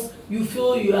because you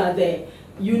feel you are the,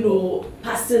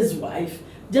 pastor's wife.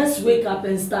 Just wake up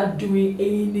and start doing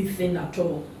anything at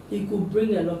all. It could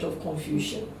bring a lot of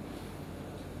confusion.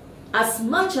 As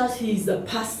much as he is the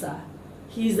pastor,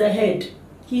 he is the head.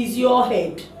 He is your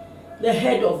head, the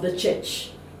head of the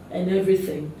church and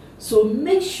everything. So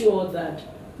make sure that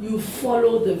you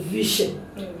follow the vision.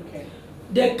 Okay.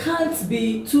 There can't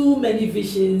be too many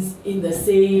visions in the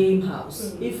same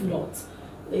house. If not,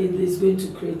 it is going to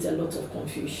create a lot of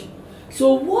confusion.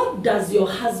 So what does your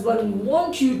husband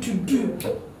want you to do?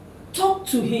 Talk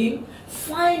to him,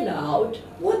 find out,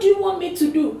 what do you want me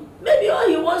to do? Maybe all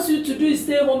he wants you to do is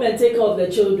stay home and take care of the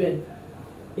children.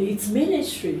 It's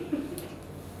ministry.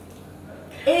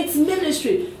 It's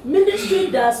ministry. Ministry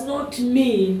does not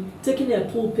mean taking a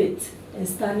pulpit and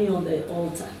standing on the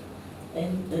altar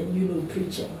and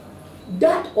preaching.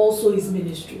 That also is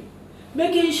ministry.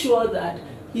 Making sure that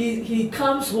he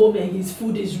comes home and his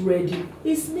food is ready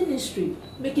is ministry.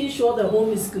 Making sure the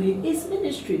home is clean is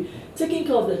ministry. Taking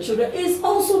care of the children is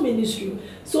also ministry.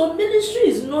 So ministry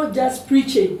is not just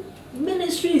preaching.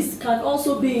 Ministries can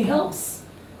also be helps.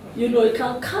 It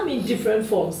can come in different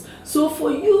forms. So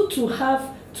for you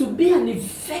to be an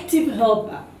effective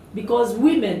helper, because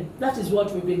women, that is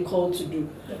what we've been called to do,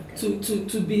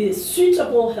 to be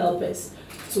suitable helpers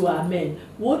to our men.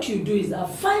 What you do is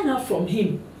find out from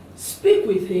him, speak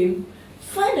with him,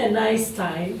 find a nice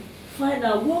time, find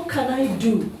out what can I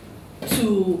do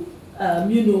to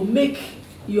make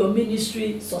your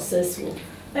ministry successful.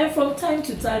 And from time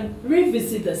to time,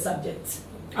 revisit the subject.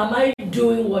 Am I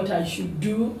doing what I should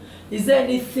do? Is there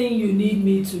anything you need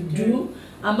me to do?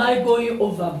 Am I going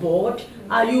overboard?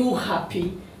 Are you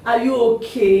happy? Are you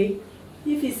okay?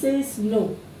 If he says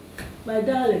no, my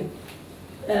darling,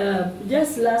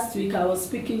 just last week I was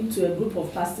speaking to a group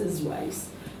of pastors' wives,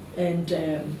 and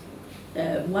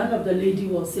one of the lady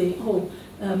was saying,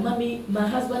 Mommy, my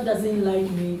husband doesn't like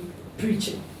me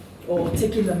preaching or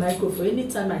taking the microphone.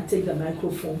 Anytime I take the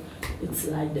microphone, it's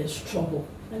like there's trouble.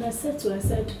 And I said to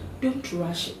her, don't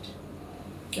rush it.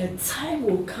 A time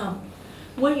will come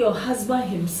when your husband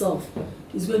himself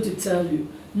is going to tell you,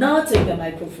 now take the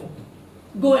microphone,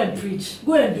 go and preach,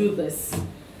 go and do this.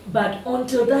 But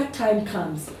until that time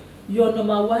comes, your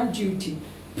number one duty,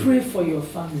 pray for your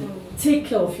family, take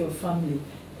care of your family,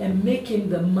 and make him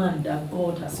the man that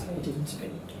God has called him to be.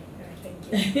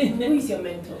 Thank you. Who is your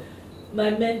mentor? My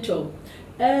mentor.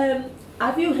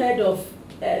 Have you heard of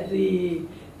the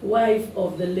wife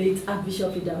of the late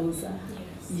Archbishop Idahosa?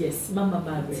 Yes, Mama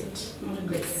Margaret.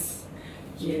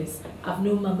 Yes. I've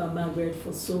known Mama Margaret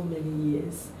for so many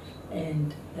years,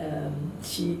 and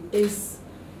she is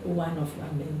one of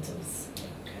my mentors.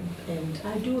 And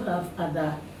I do have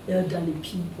other elderly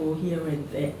people here and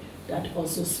there that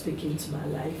also speak into my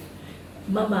life.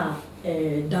 Mama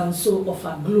Danso of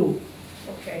Aglo.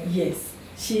 Okay. Yes.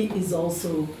 She is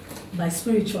also my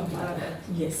spiritual mother.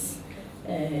 Yes,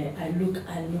 I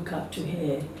look up to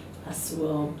her as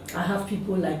well. I have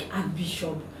people like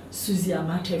Archbishop Susie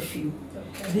Amatefu.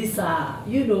 Okay. These are,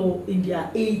 you know, in their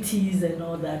 80s and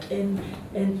all that. And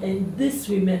these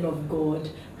women of God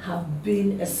have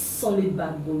been a solid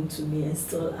backbone to me and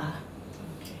still are.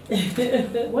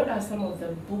 Okay. What are some of the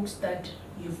books that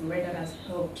you've read that has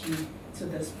helped you to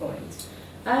this point?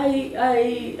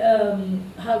 I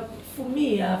have, for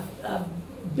me, I've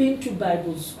been to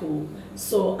Bible school,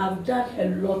 so I've done a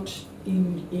lot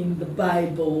in the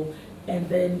Bible, and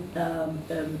then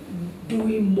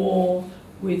doing more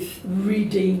with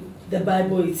reading the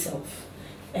Bible itself,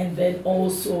 and then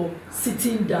also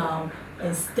sitting down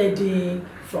and studying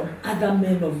from other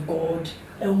men of God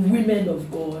and women of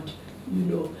God, you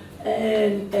know.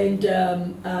 And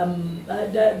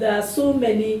there are so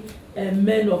many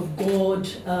men of God.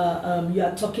 You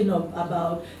are talking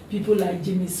about people like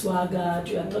Jimmy Swaggart.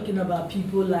 You are talking about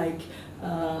people like,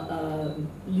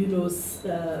 you know,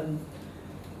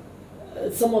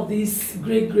 some of these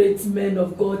great men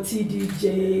of God, T.D.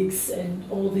 Jakes, and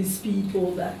all these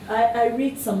people that I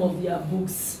read some of their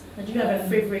books. And do you have a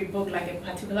favorite book, like a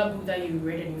particular book that you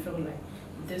read and you feel like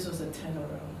this was a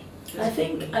turnaround? I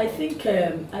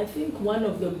think one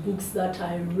of the books that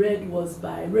I read was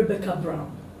by Rebecca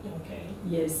Brown. Okay.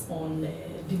 Yes, on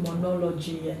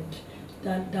demonology, and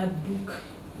that book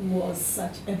was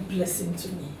such a blessing to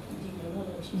me.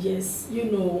 Demonology. Yes,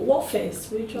 you know, warfare,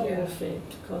 spiritual Yeah. warfare,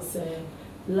 because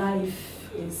life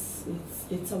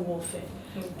it's a warfare.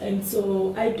 Okay. And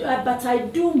so I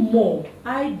do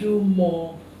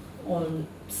more on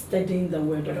studying the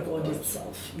Word of God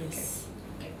itself. Yes.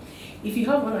 If you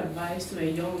have one advice to a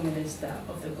young minister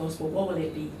of the gospel, what will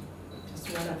it be?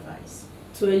 Just one advice.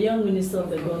 To a young minister of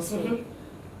the gospel, Mm-hmm.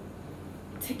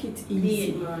 take it Be easy.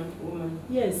 it man, woman.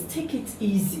 Yes, take it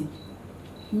easy.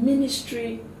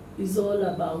 Ministry is all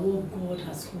about what God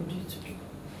has called you to do.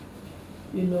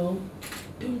 You know,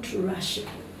 don't rush it.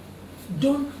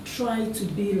 Don't try to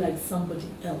be like somebody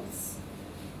else.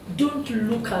 Don't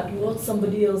look at what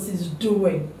somebody else is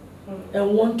doing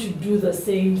and want to do the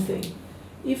same thing.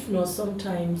 If not,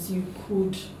 sometimes you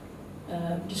could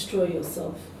destroy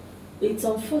yourself. It's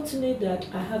unfortunate that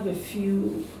I have a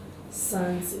few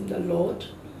sons in the Lord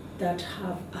that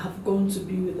have gone to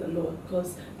be with the Lord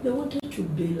because they wanted to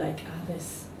be like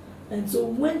others. And so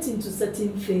went into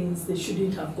certain things they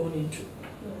shouldn't have gone into.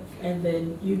 And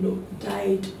then, you know,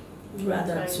 died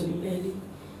rather too early.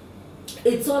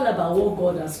 It's all about what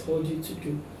God has called you to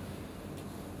do.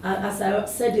 As I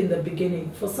said in the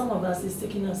beginning, for some of us, it's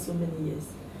taken us so many years.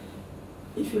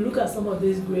 If you look at some of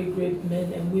these great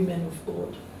men and women of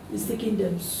God, it's taken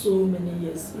them so many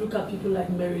years. Look at people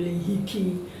like Marilyn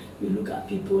Hickey. You look at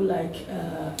people like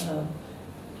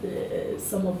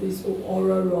some of these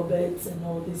Oral Roberts and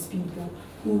all these people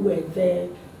who were there.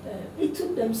 It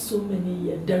took them so many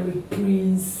years. Derek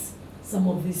Prince, some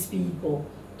of these people,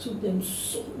 took them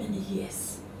so many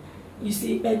years. You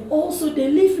see, and also they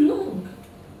lived long.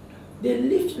 They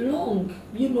lived long,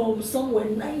 you know, some were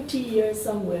 90 years,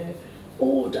 some were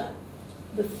older.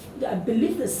 I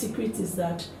believe the secret is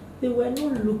that they were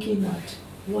not looking at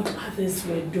what others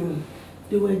were doing.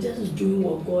 They were just doing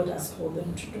what God has called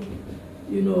them to do.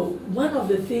 You know, one of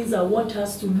the things I want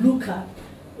us to look at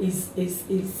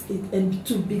and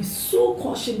to be so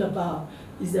cautioned about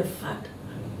is the fact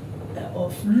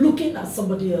of looking at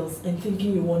somebody else and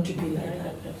thinking you want to be like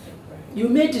that. You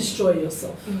may destroy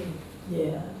yourself.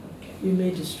 Yeah. You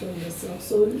may destroy yourself.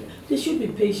 So they should be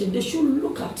patient. They should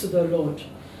look up to the Lord.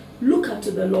 Look up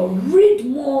to the Lord. Read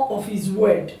more of His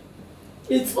Word.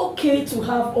 It's okay to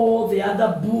have all the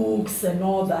other books and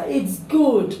all that. It's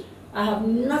good. I have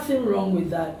nothing wrong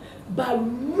with that. But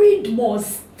read more.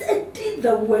 Study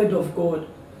the Word of God.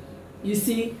 You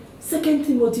see, 2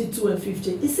 Timothy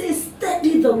 2:15, it says,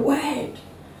 study the Word.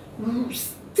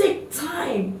 Take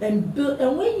time and build.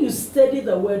 And when you study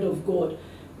the Word of God,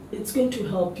 it's going to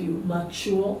help you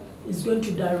mature, it's going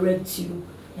to direct you,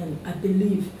 and I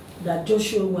believe that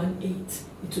Joshua 1:8,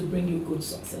 it will bring you good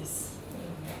success.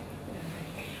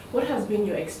 What has been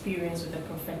your experience with the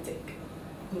prophetic,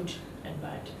 good and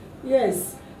bad?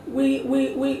 Yes,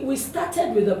 we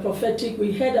started with the prophetic.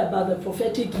 We heard about the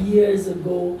prophetic years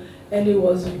ago, and it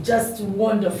was just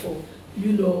wonderful.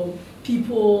 You know,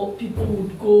 people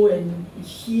would go and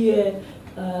hear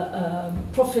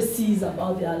prophecies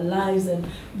about their lives, and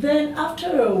then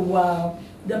after a while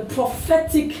the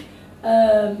prophetic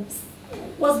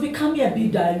was becoming a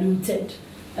bit diluted.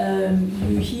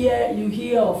 You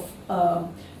hear of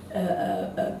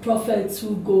prophets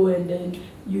who go and then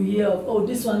you hear of, oh,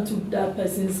 this one took that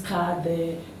person's car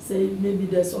there, say maybe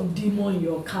there's some demon in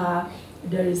your car,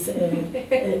 there is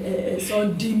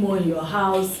some demon in your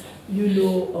house,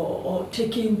 or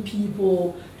taking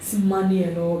people's money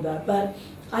and all that. But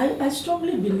I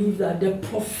strongly believe that the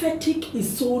prophetic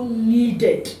is so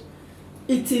needed.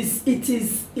 It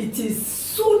is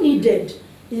so needed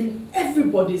in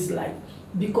everybody's life,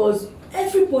 because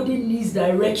everybody needs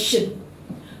direction.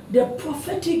 The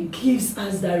prophetic gives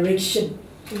us direction,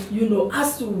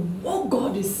 as to what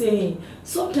God is saying.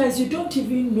 Sometimes you don't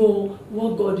even know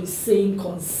what God is saying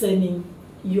concerning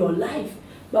your life.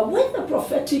 But when the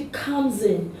prophetic comes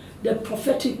in, the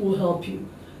prophetic will help you.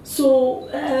 So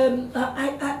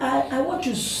I want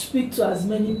to speak to as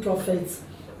many prophets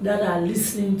that are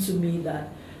listening to me, that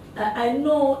I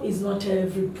know it's not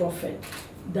every prophet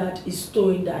that is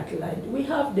towing that line. We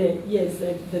have the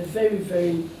very,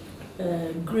 very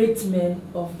great men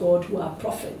of God who are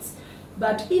prophets.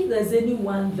 But if there's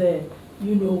anyone there,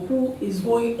 who is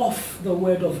going off the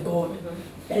word of God,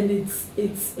 and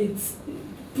it's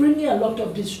bringing a lot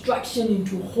of distraction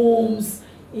into homes,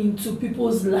 into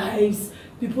people's lives,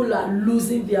 people are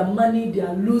losing their money, they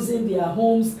are losing their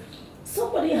homes.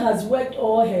 Somebody has worked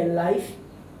all her life,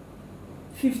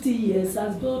 50 years,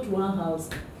 has built one house,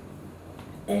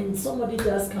 and somebody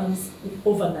just comes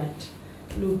overnight.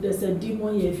 Look, there's a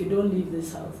demon here if you don't leave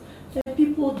this house. And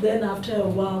people then after a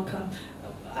while come.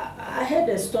 I heard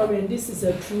a story, and this is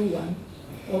a true one,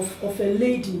 of a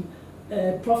lady.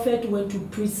 A prophet went to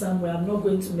preach somewhere. I'm not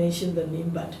going to mention the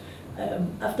name, but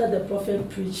after the prophet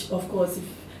preached, of course, he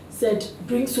said,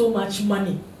 bring so much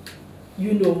money,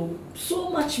 so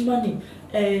much money.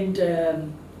 And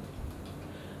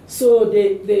so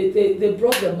they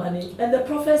brought the money, and the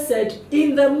prophet said,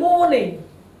 in the morning,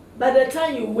 by the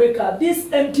time you wake up,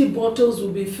 these empty bottles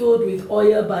will be filled with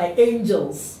oil by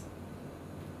angels.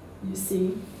 You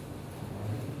see,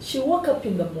 she woke up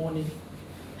in the morning.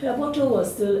 Her bottle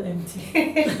was still empty.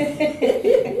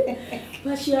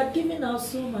 But she had given out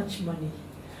so much money.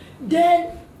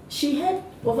 Then she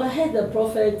overheard the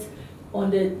prophet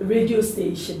on the radio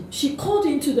station. She called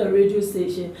into the radio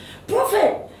station,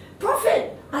 Prophet,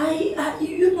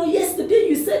 yesterday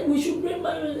you said we should bring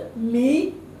money.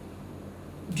 Me?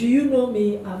 Do you know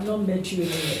me? I've not met you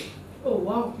anywhere. Oh,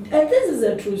 wow. And this is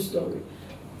a true story.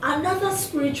 Another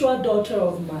spiritual daughter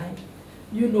of mine,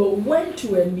 went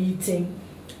to a meeting,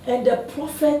 and the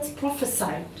prophet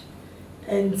prophesied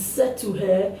and said to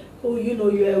her, oh,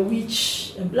 you're a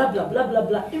witch, and blah, blah, blah, blah,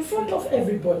 blah, in front of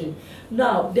everybody.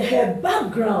 Now, her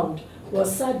background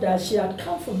was such that she had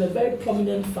come from a very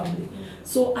prominent family.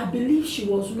 So I believe she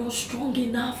was not strong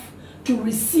enough to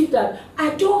receive that. I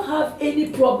don't have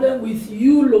any problem with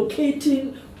you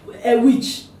locating a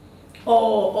witch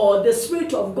or the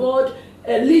Spirit of God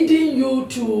leading you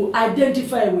to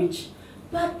identify a witch.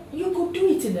 But you could do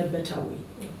it in a better way.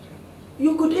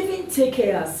 You could even take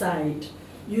her aside,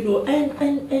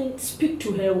 and speak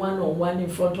to her one-on-one in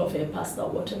front of her pastor,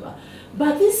 whatever.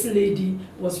 But this lady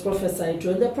was prophesied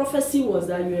to, and the prophecy was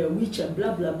that you're a witch and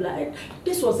blah, blah, blah. And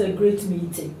this was a great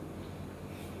meeting.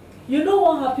 You know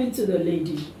what happened to the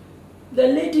lady? The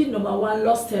lady, number one,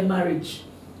 lost her marriage.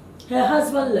 Her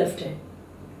husband left her.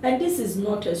 And this is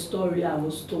not a story I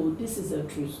was told. This is a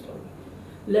true story.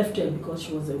 Left her because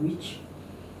she was a witch.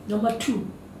 Number two,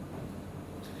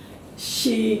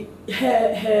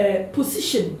 her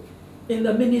position in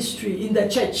the ministry, in the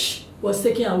church, was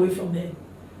taken away from her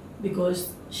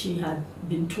because she had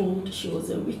been told she was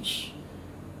a witch.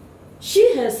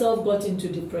 She herself got into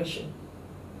depression.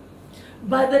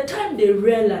 By the time they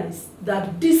realized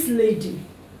that this lady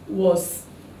was,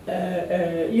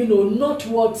 not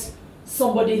what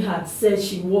somebody had said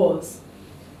she was,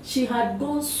 she had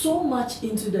gone so much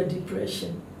into the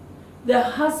depression. The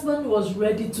husband was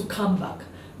ready to come back.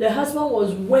 The husband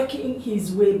was working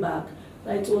his way back,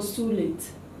 but it was too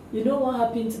late. You know what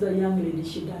happened to the young lady?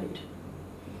 She died.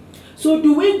 So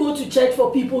do we go to church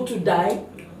for people to die?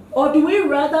 Or do we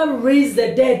rather raise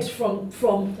the dead from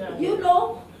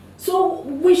So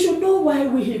we should know why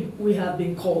we have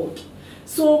been called.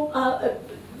 So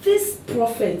these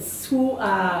prophets who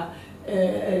are,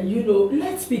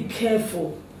 let's be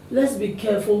careful. Let's be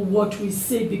careful what we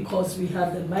say because we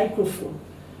have the microphone.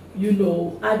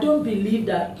 I don't believe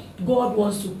that God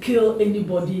wants to kill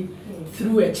anybody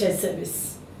through a church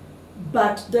service.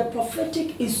 But the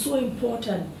prophetic is so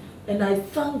important, and I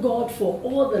thank God for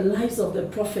all the lives of the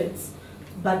prophets.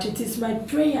 But it is my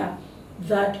prayer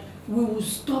that we will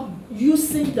stop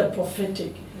using the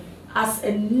prophetic as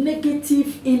a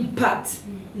negative impact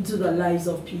into the lives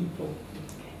of people.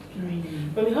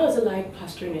 But how is it like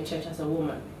pastoring a church as a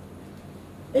woman?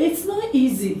 It's not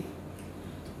easy.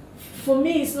 For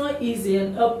me, it's not easy,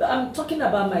 and I'm talking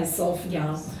about myself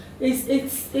now.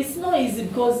 It's not easy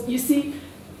because, you see,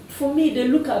 for me, they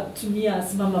look up to me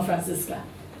as Mama Francisca.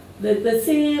 The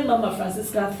same Mama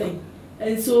Francisca thing.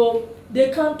 And so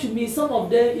they come to me, some of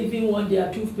them even want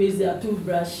their toothpaste, their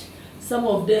toothbrush. Some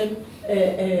of them,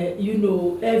 you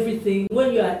know, everything.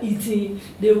 When you are eating,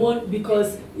 they want,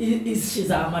 because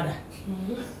she's our mother.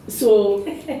 So,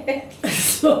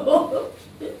 so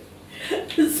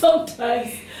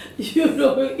sometimes, you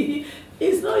know,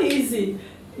 it's not easy,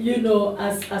 you know,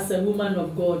 as a woman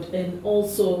of God. And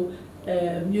also,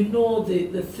 you know,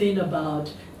 the thing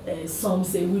about some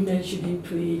say women shouldn't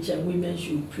preach and women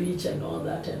should preach and all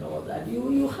that and all that.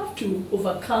 You have to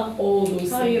overcome all those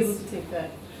things. How are you able to take that?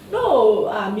 No,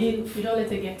 I mean, you don't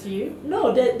let it get to you?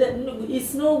 No, no,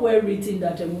 it's nowhere written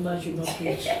that a woman should not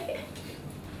preach.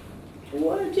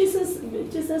 Well,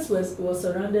 Jesus was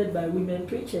surrounded by women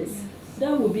preachers. Yes.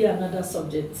 That would be another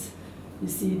subject, you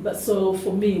see. But so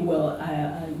for me, well,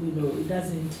 I you know, it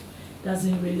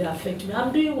doesn't really affect me.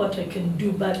 I'm doing what I can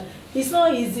do, but it's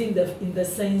not easy in the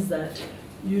sense that,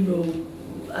 you know,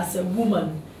 as a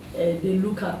woman, they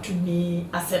look up to me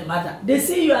as a mother. They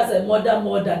see you as a mother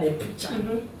more than a preacher.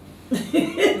 Mm-hmm.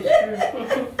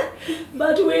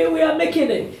 But we are making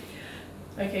it.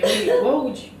 Okay, what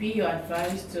would be your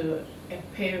advice to a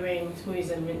parent who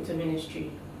is into ministry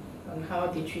on how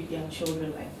they treat their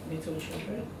children, like little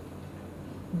children?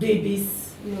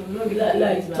 Babies, no,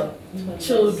 babies, like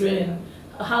children,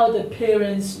 how the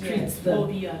parents treat them. What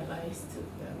would be your advice to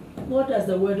them? What does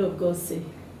the Word of God say?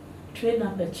 Train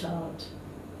up a child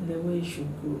in the way he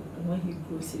should grow, and when he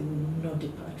grows, he will not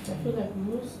depart from it. I feel like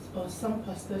most or some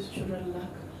pastors' children lack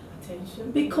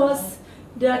attention. Because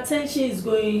their attention is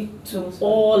going to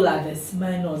all others,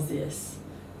 minus theirs.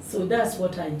 So that's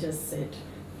what I just said.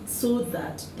 So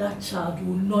that that child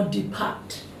will not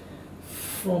depart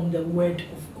from the Word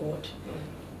of God.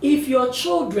 If your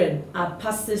children are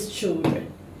pastors'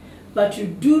 children, but you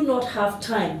do not have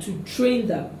time to train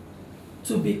them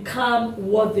to become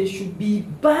what they should be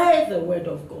by the Word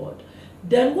of God,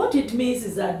 then what it means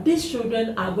is that these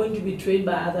children are going to be trained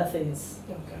by other things.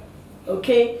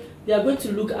 Okay? They are going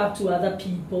to look up to other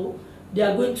people. They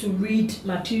are going to read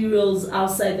materials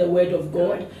outside the Word of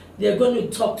God. They are going to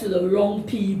talk to the wrong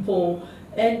people.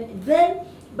 And then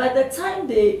by the time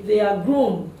they are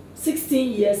grown,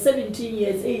 16 years, 17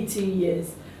 years, 18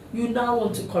 years, you now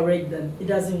want to correct them. It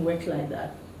doesn't work like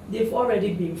that. They've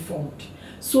already been formed.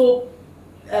 So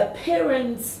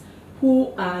parents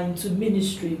who are into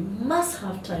ministry must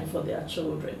have time for their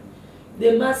children.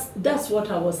 They must, that's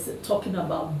what I was talking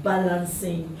about,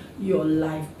 balancing your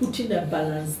life, putting a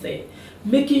balance there.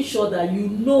 Making sure that you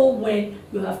know when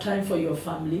you have time for your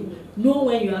family, know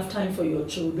when you have time for your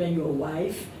children, your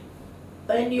wife,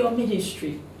 and your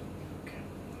ministry.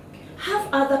 Have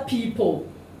other people,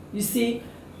 you see,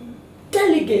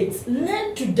 delegate,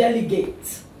 learn to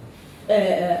delegate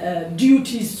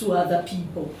duties to other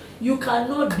people. You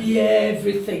cannot be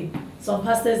everything. Some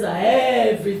pastors are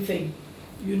everything.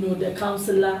 You know, the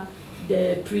counselor,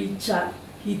 the preacher,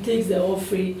 he takes the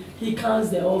offering, he counts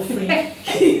the offering.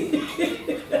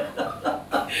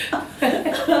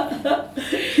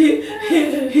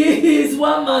 he is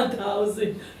 1 man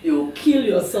 1,000. You kill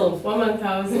yourself. 1 man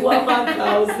 1,000. 1 man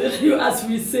 1,000. You, as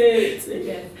we say it.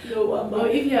 Yes. No, 1 man. Well,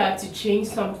 if you had to change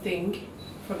something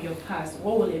from your past,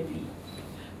 what would it be?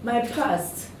 My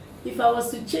past. If I was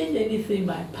to change anything in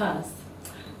my past,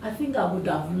 I think I would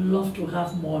have loved to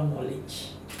have more knowledge.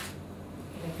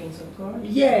 In the things of God?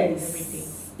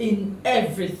 Yes, in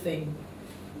everything.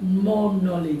 More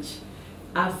knowledge.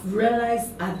 I've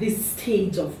realized at this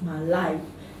stage of my life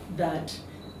that,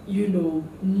 you know,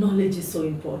 knowledge is so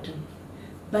important.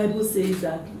 Bible says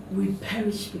that we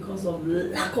perish because of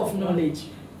lack of knowledge,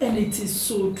 and it is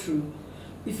so true.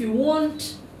 If you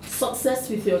want success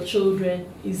with your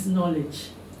children, is knowledge.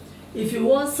 If you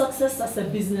want success as a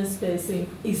business person,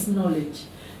 is knowledge.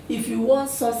 If you want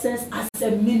success as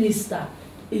a minister,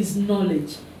 is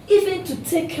knowledge. Even to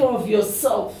take care of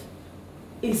yourself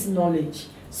is knowledge.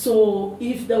 So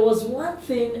if there was one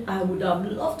thing I would have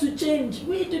loved to change,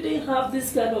 we didn't have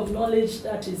this kind of knowledge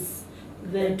that is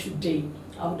there today.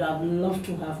 I would have loved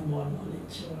to have more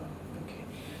knowledge. Wow. Okay.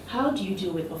 How do you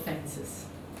deal with offenses?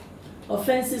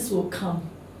 Offenses will come.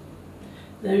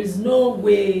 There is no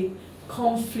way.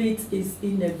 Conflict is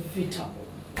inevitable.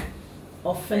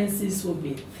 Offenses will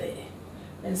be there.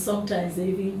 And sometimes they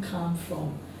even come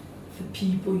from the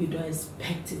people you don't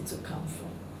expect it to come from.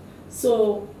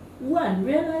 So, one,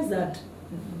 realize that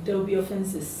there will be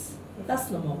offenses.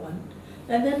 That's number one.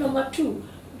 And then number two,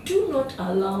 do not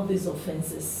allow these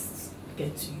offenses to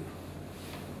get to you.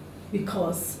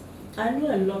 Because I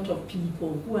know a lot of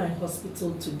people who are in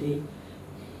hospital today,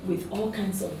 with all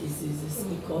kinds of diseases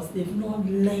because they've not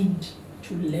learned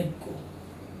to let go.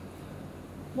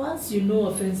 Once you know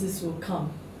offenses will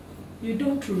come, you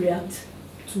don't react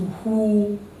to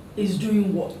who is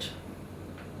doing what.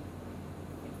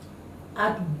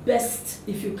 At best,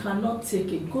 if you cannot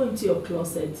take it, go into your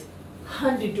closet,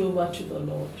 hand it over to the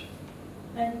Lord,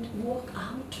 and walk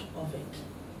out of it.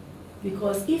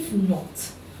 Because if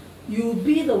not, you'll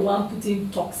be the one putting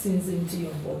toxins into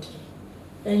your body.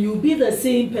 And you'll be the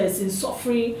same person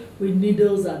suffering with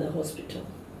needles at the hospital,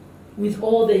 with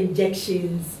all the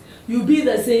injections. You'll be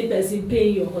the same person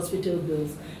paying your hospital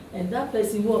bills. And that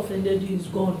person who offended you is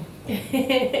gone.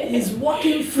 He's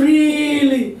walking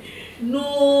freely.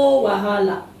 No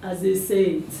wahala, as they say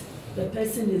it. The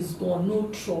person is gone, no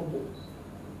trouble.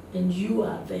 And you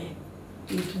are there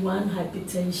with one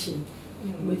hypertension,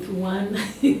 with one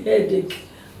headache,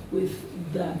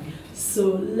 with that.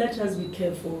 So let us be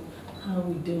careful how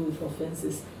we deal with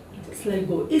offenses. Just let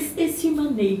go. It's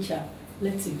human nature.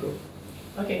 Let it go.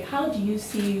 Okay, how do you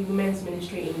see women's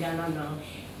ministry in Ghana now?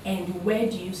 And where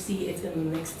do you see it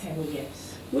in the next 10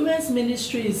 years? Women's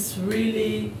ministry is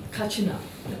really catching up.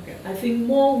 Okay. I think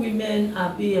more women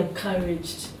are being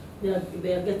encouraged. They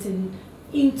are getting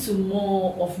into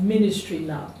more of ministry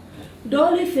now. The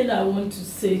only thing I want to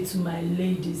say to my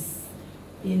ladies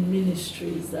in ministry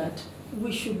is that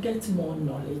we should get more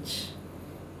knowledge.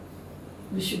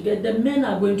 We should get, the men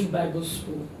are going to Bible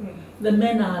school. The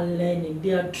men are learning,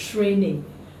 they are training.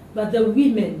 But the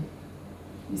women,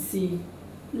 you see,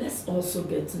 let's also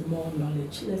get more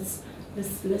knowledge. Let's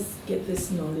get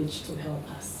this knowledge to help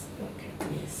us. Okay.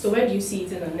 Yes. So where do you see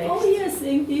it in the next? Oh yes,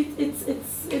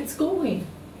 it's going.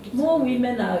 More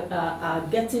women are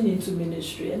getting into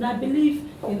ministry, and I believe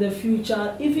in the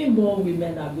future even more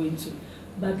women are going to.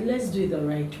 But let's do it the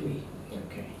right way.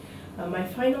 Okay. My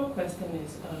final question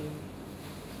is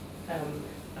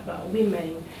about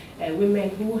women, women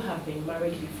who have been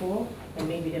married before, and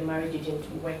maybe the marriage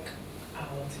didn't work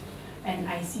out. And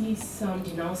I see some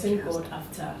denouncing God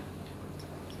after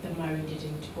the marriage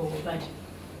didn't go. But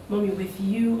Mommy, with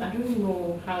you, I don't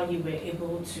know how you were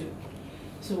able to.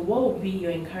 So what would be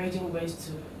your encouraging words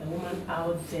to a woman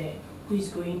out there who is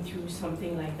going through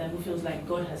something like that, who feels like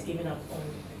God has given up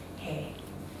on her?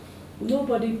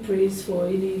 Nobody prays for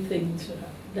anything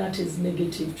that is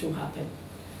negative to happen.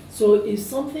 So if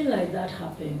something like that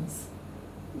happens,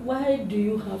 why do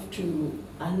you have to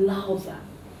allow that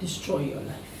destroy your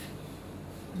life?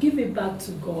 Give it back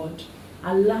to God,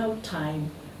 allow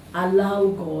time, allow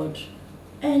God,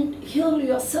 and heal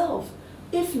yourself.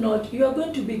 If not, you are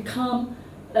going to become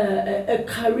a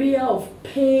career of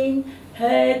pain,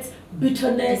 hurt,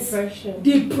 bitterness,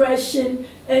 depression,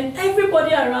 and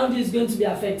everybody around you is going to be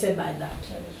affected by that.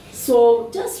 So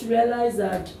just realize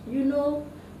that, you know,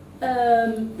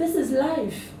 this is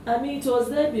life. I mean, it was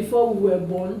there before we were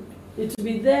born. It will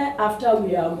be there after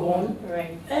we are gone.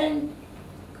 Right. And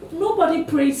nobody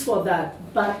prays for that.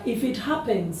 But if it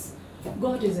happens,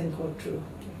 God is in control.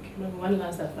 Okay. One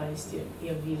last advice to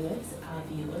your viewers, our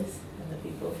viewers, and the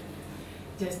people.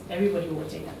 Just everybody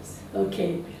watching us.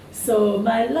 Okay. So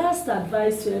my last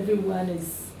advice to everyone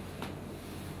is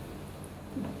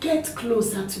get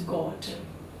closer to God.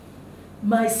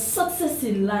 My success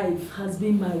in life has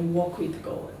been my walk with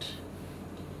God.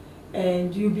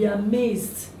 And you'll be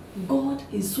amazed, God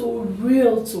is so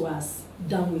real to us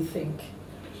than we think.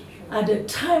 At the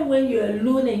time when you're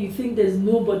alone and you think there's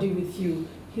nobody with you,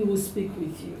 He will speak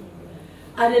with you.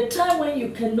 At the time when you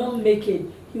cannot make it,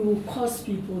 He will cause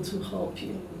people to help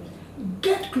you.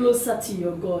 Get closer to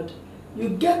your God. You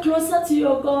get closer to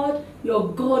your God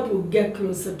will get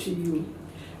closer to you.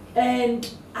 And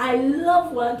I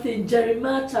love one thing,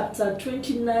 Jeremiah chapter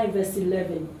 29 verse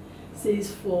 11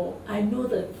 says, "For I know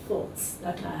the thoughts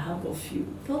that I have of you,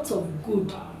 thoughts of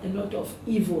good and not of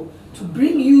evil, to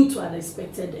bring you to an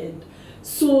expected end."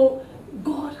 So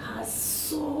God has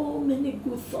so many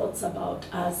good thoughts about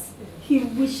us. He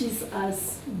wishes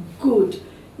us good.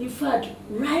 In fact,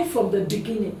 right from the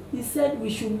beginning, He said we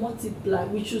should multiply,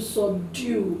 we should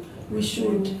subdue, we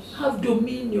should have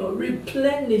dominion,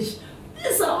 replenish.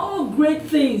 These are all great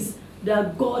things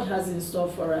that God has in store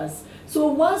for us. So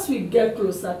once we get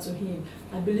closer to Him,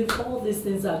 I believe all these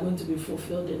things are going to be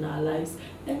fulfilled in our lives.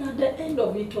 And at the end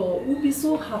of it all, we'll be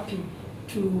so happy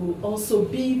to also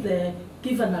be there,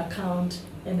 give an account,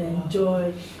 and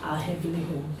enjoy our heavenly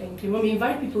home. Thank you. When we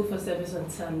invite people for service on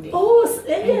Sunday. Oh,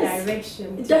 yes.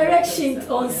 Direction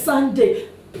on Sunday.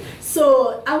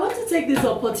 So I want to take this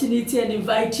opportunity and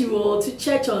invite you all to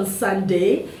church on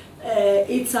Sunday.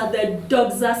 It's at the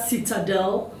Doxa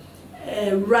Citadel,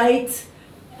 right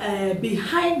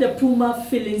behind the Puma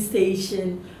filling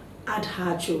station at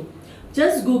Harcho.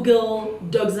 Just Google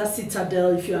Doxa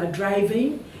Citadel if you are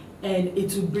driving, and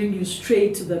it will bring you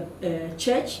straight to the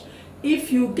church.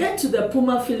 If you get to the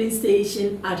Puma filling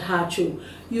station at Harcho,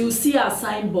 you'll see our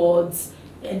signboards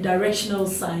and directional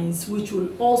signs, which will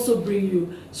also bring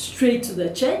you straight to the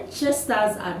church. Church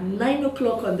starts at 9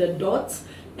 o'clock on the dot,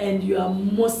 and you are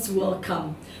most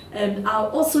welcome. And I'll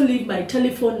also leave my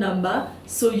telephone number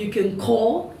so you can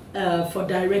call for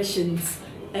directions.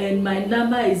 And my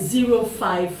number is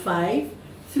 055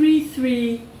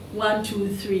 33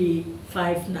 123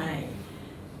 59.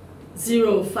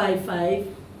 055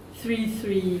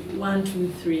 33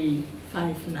 123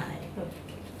 59.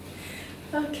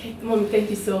 Okay, Mom, thank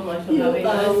you so much for You having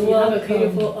are us. You have a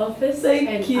beautiful office.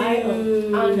 Thank you. I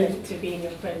am honored to be in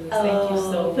your presence. Thank you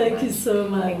so much. Thank you so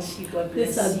much. Thank you. God bless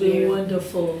This has you. been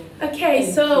wonderful. Okay,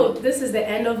 Thank so you. this is the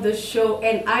end of the show,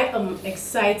 and I am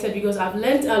excited because I've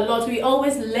learned a lot. We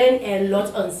always learn a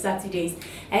lot on Saturdays,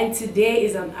 and today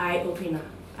is an eye-opener.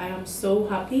 I am so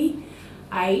happy.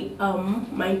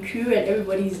 My crew and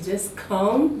everybody is just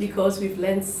calm because we've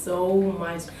learned so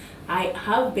much.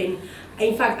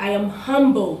 In fact, I am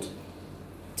humbled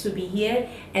to be here,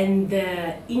 and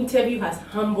the interview has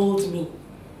humbled me.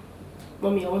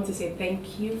 Mommy, I want to say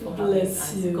thank you for having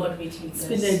us. You. God richly bless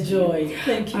It's been a joy.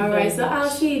 Thank you. All right, so much. I'll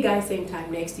see you guys same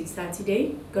time next week,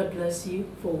 Saturday. God bless you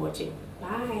for watching.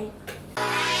 Bye.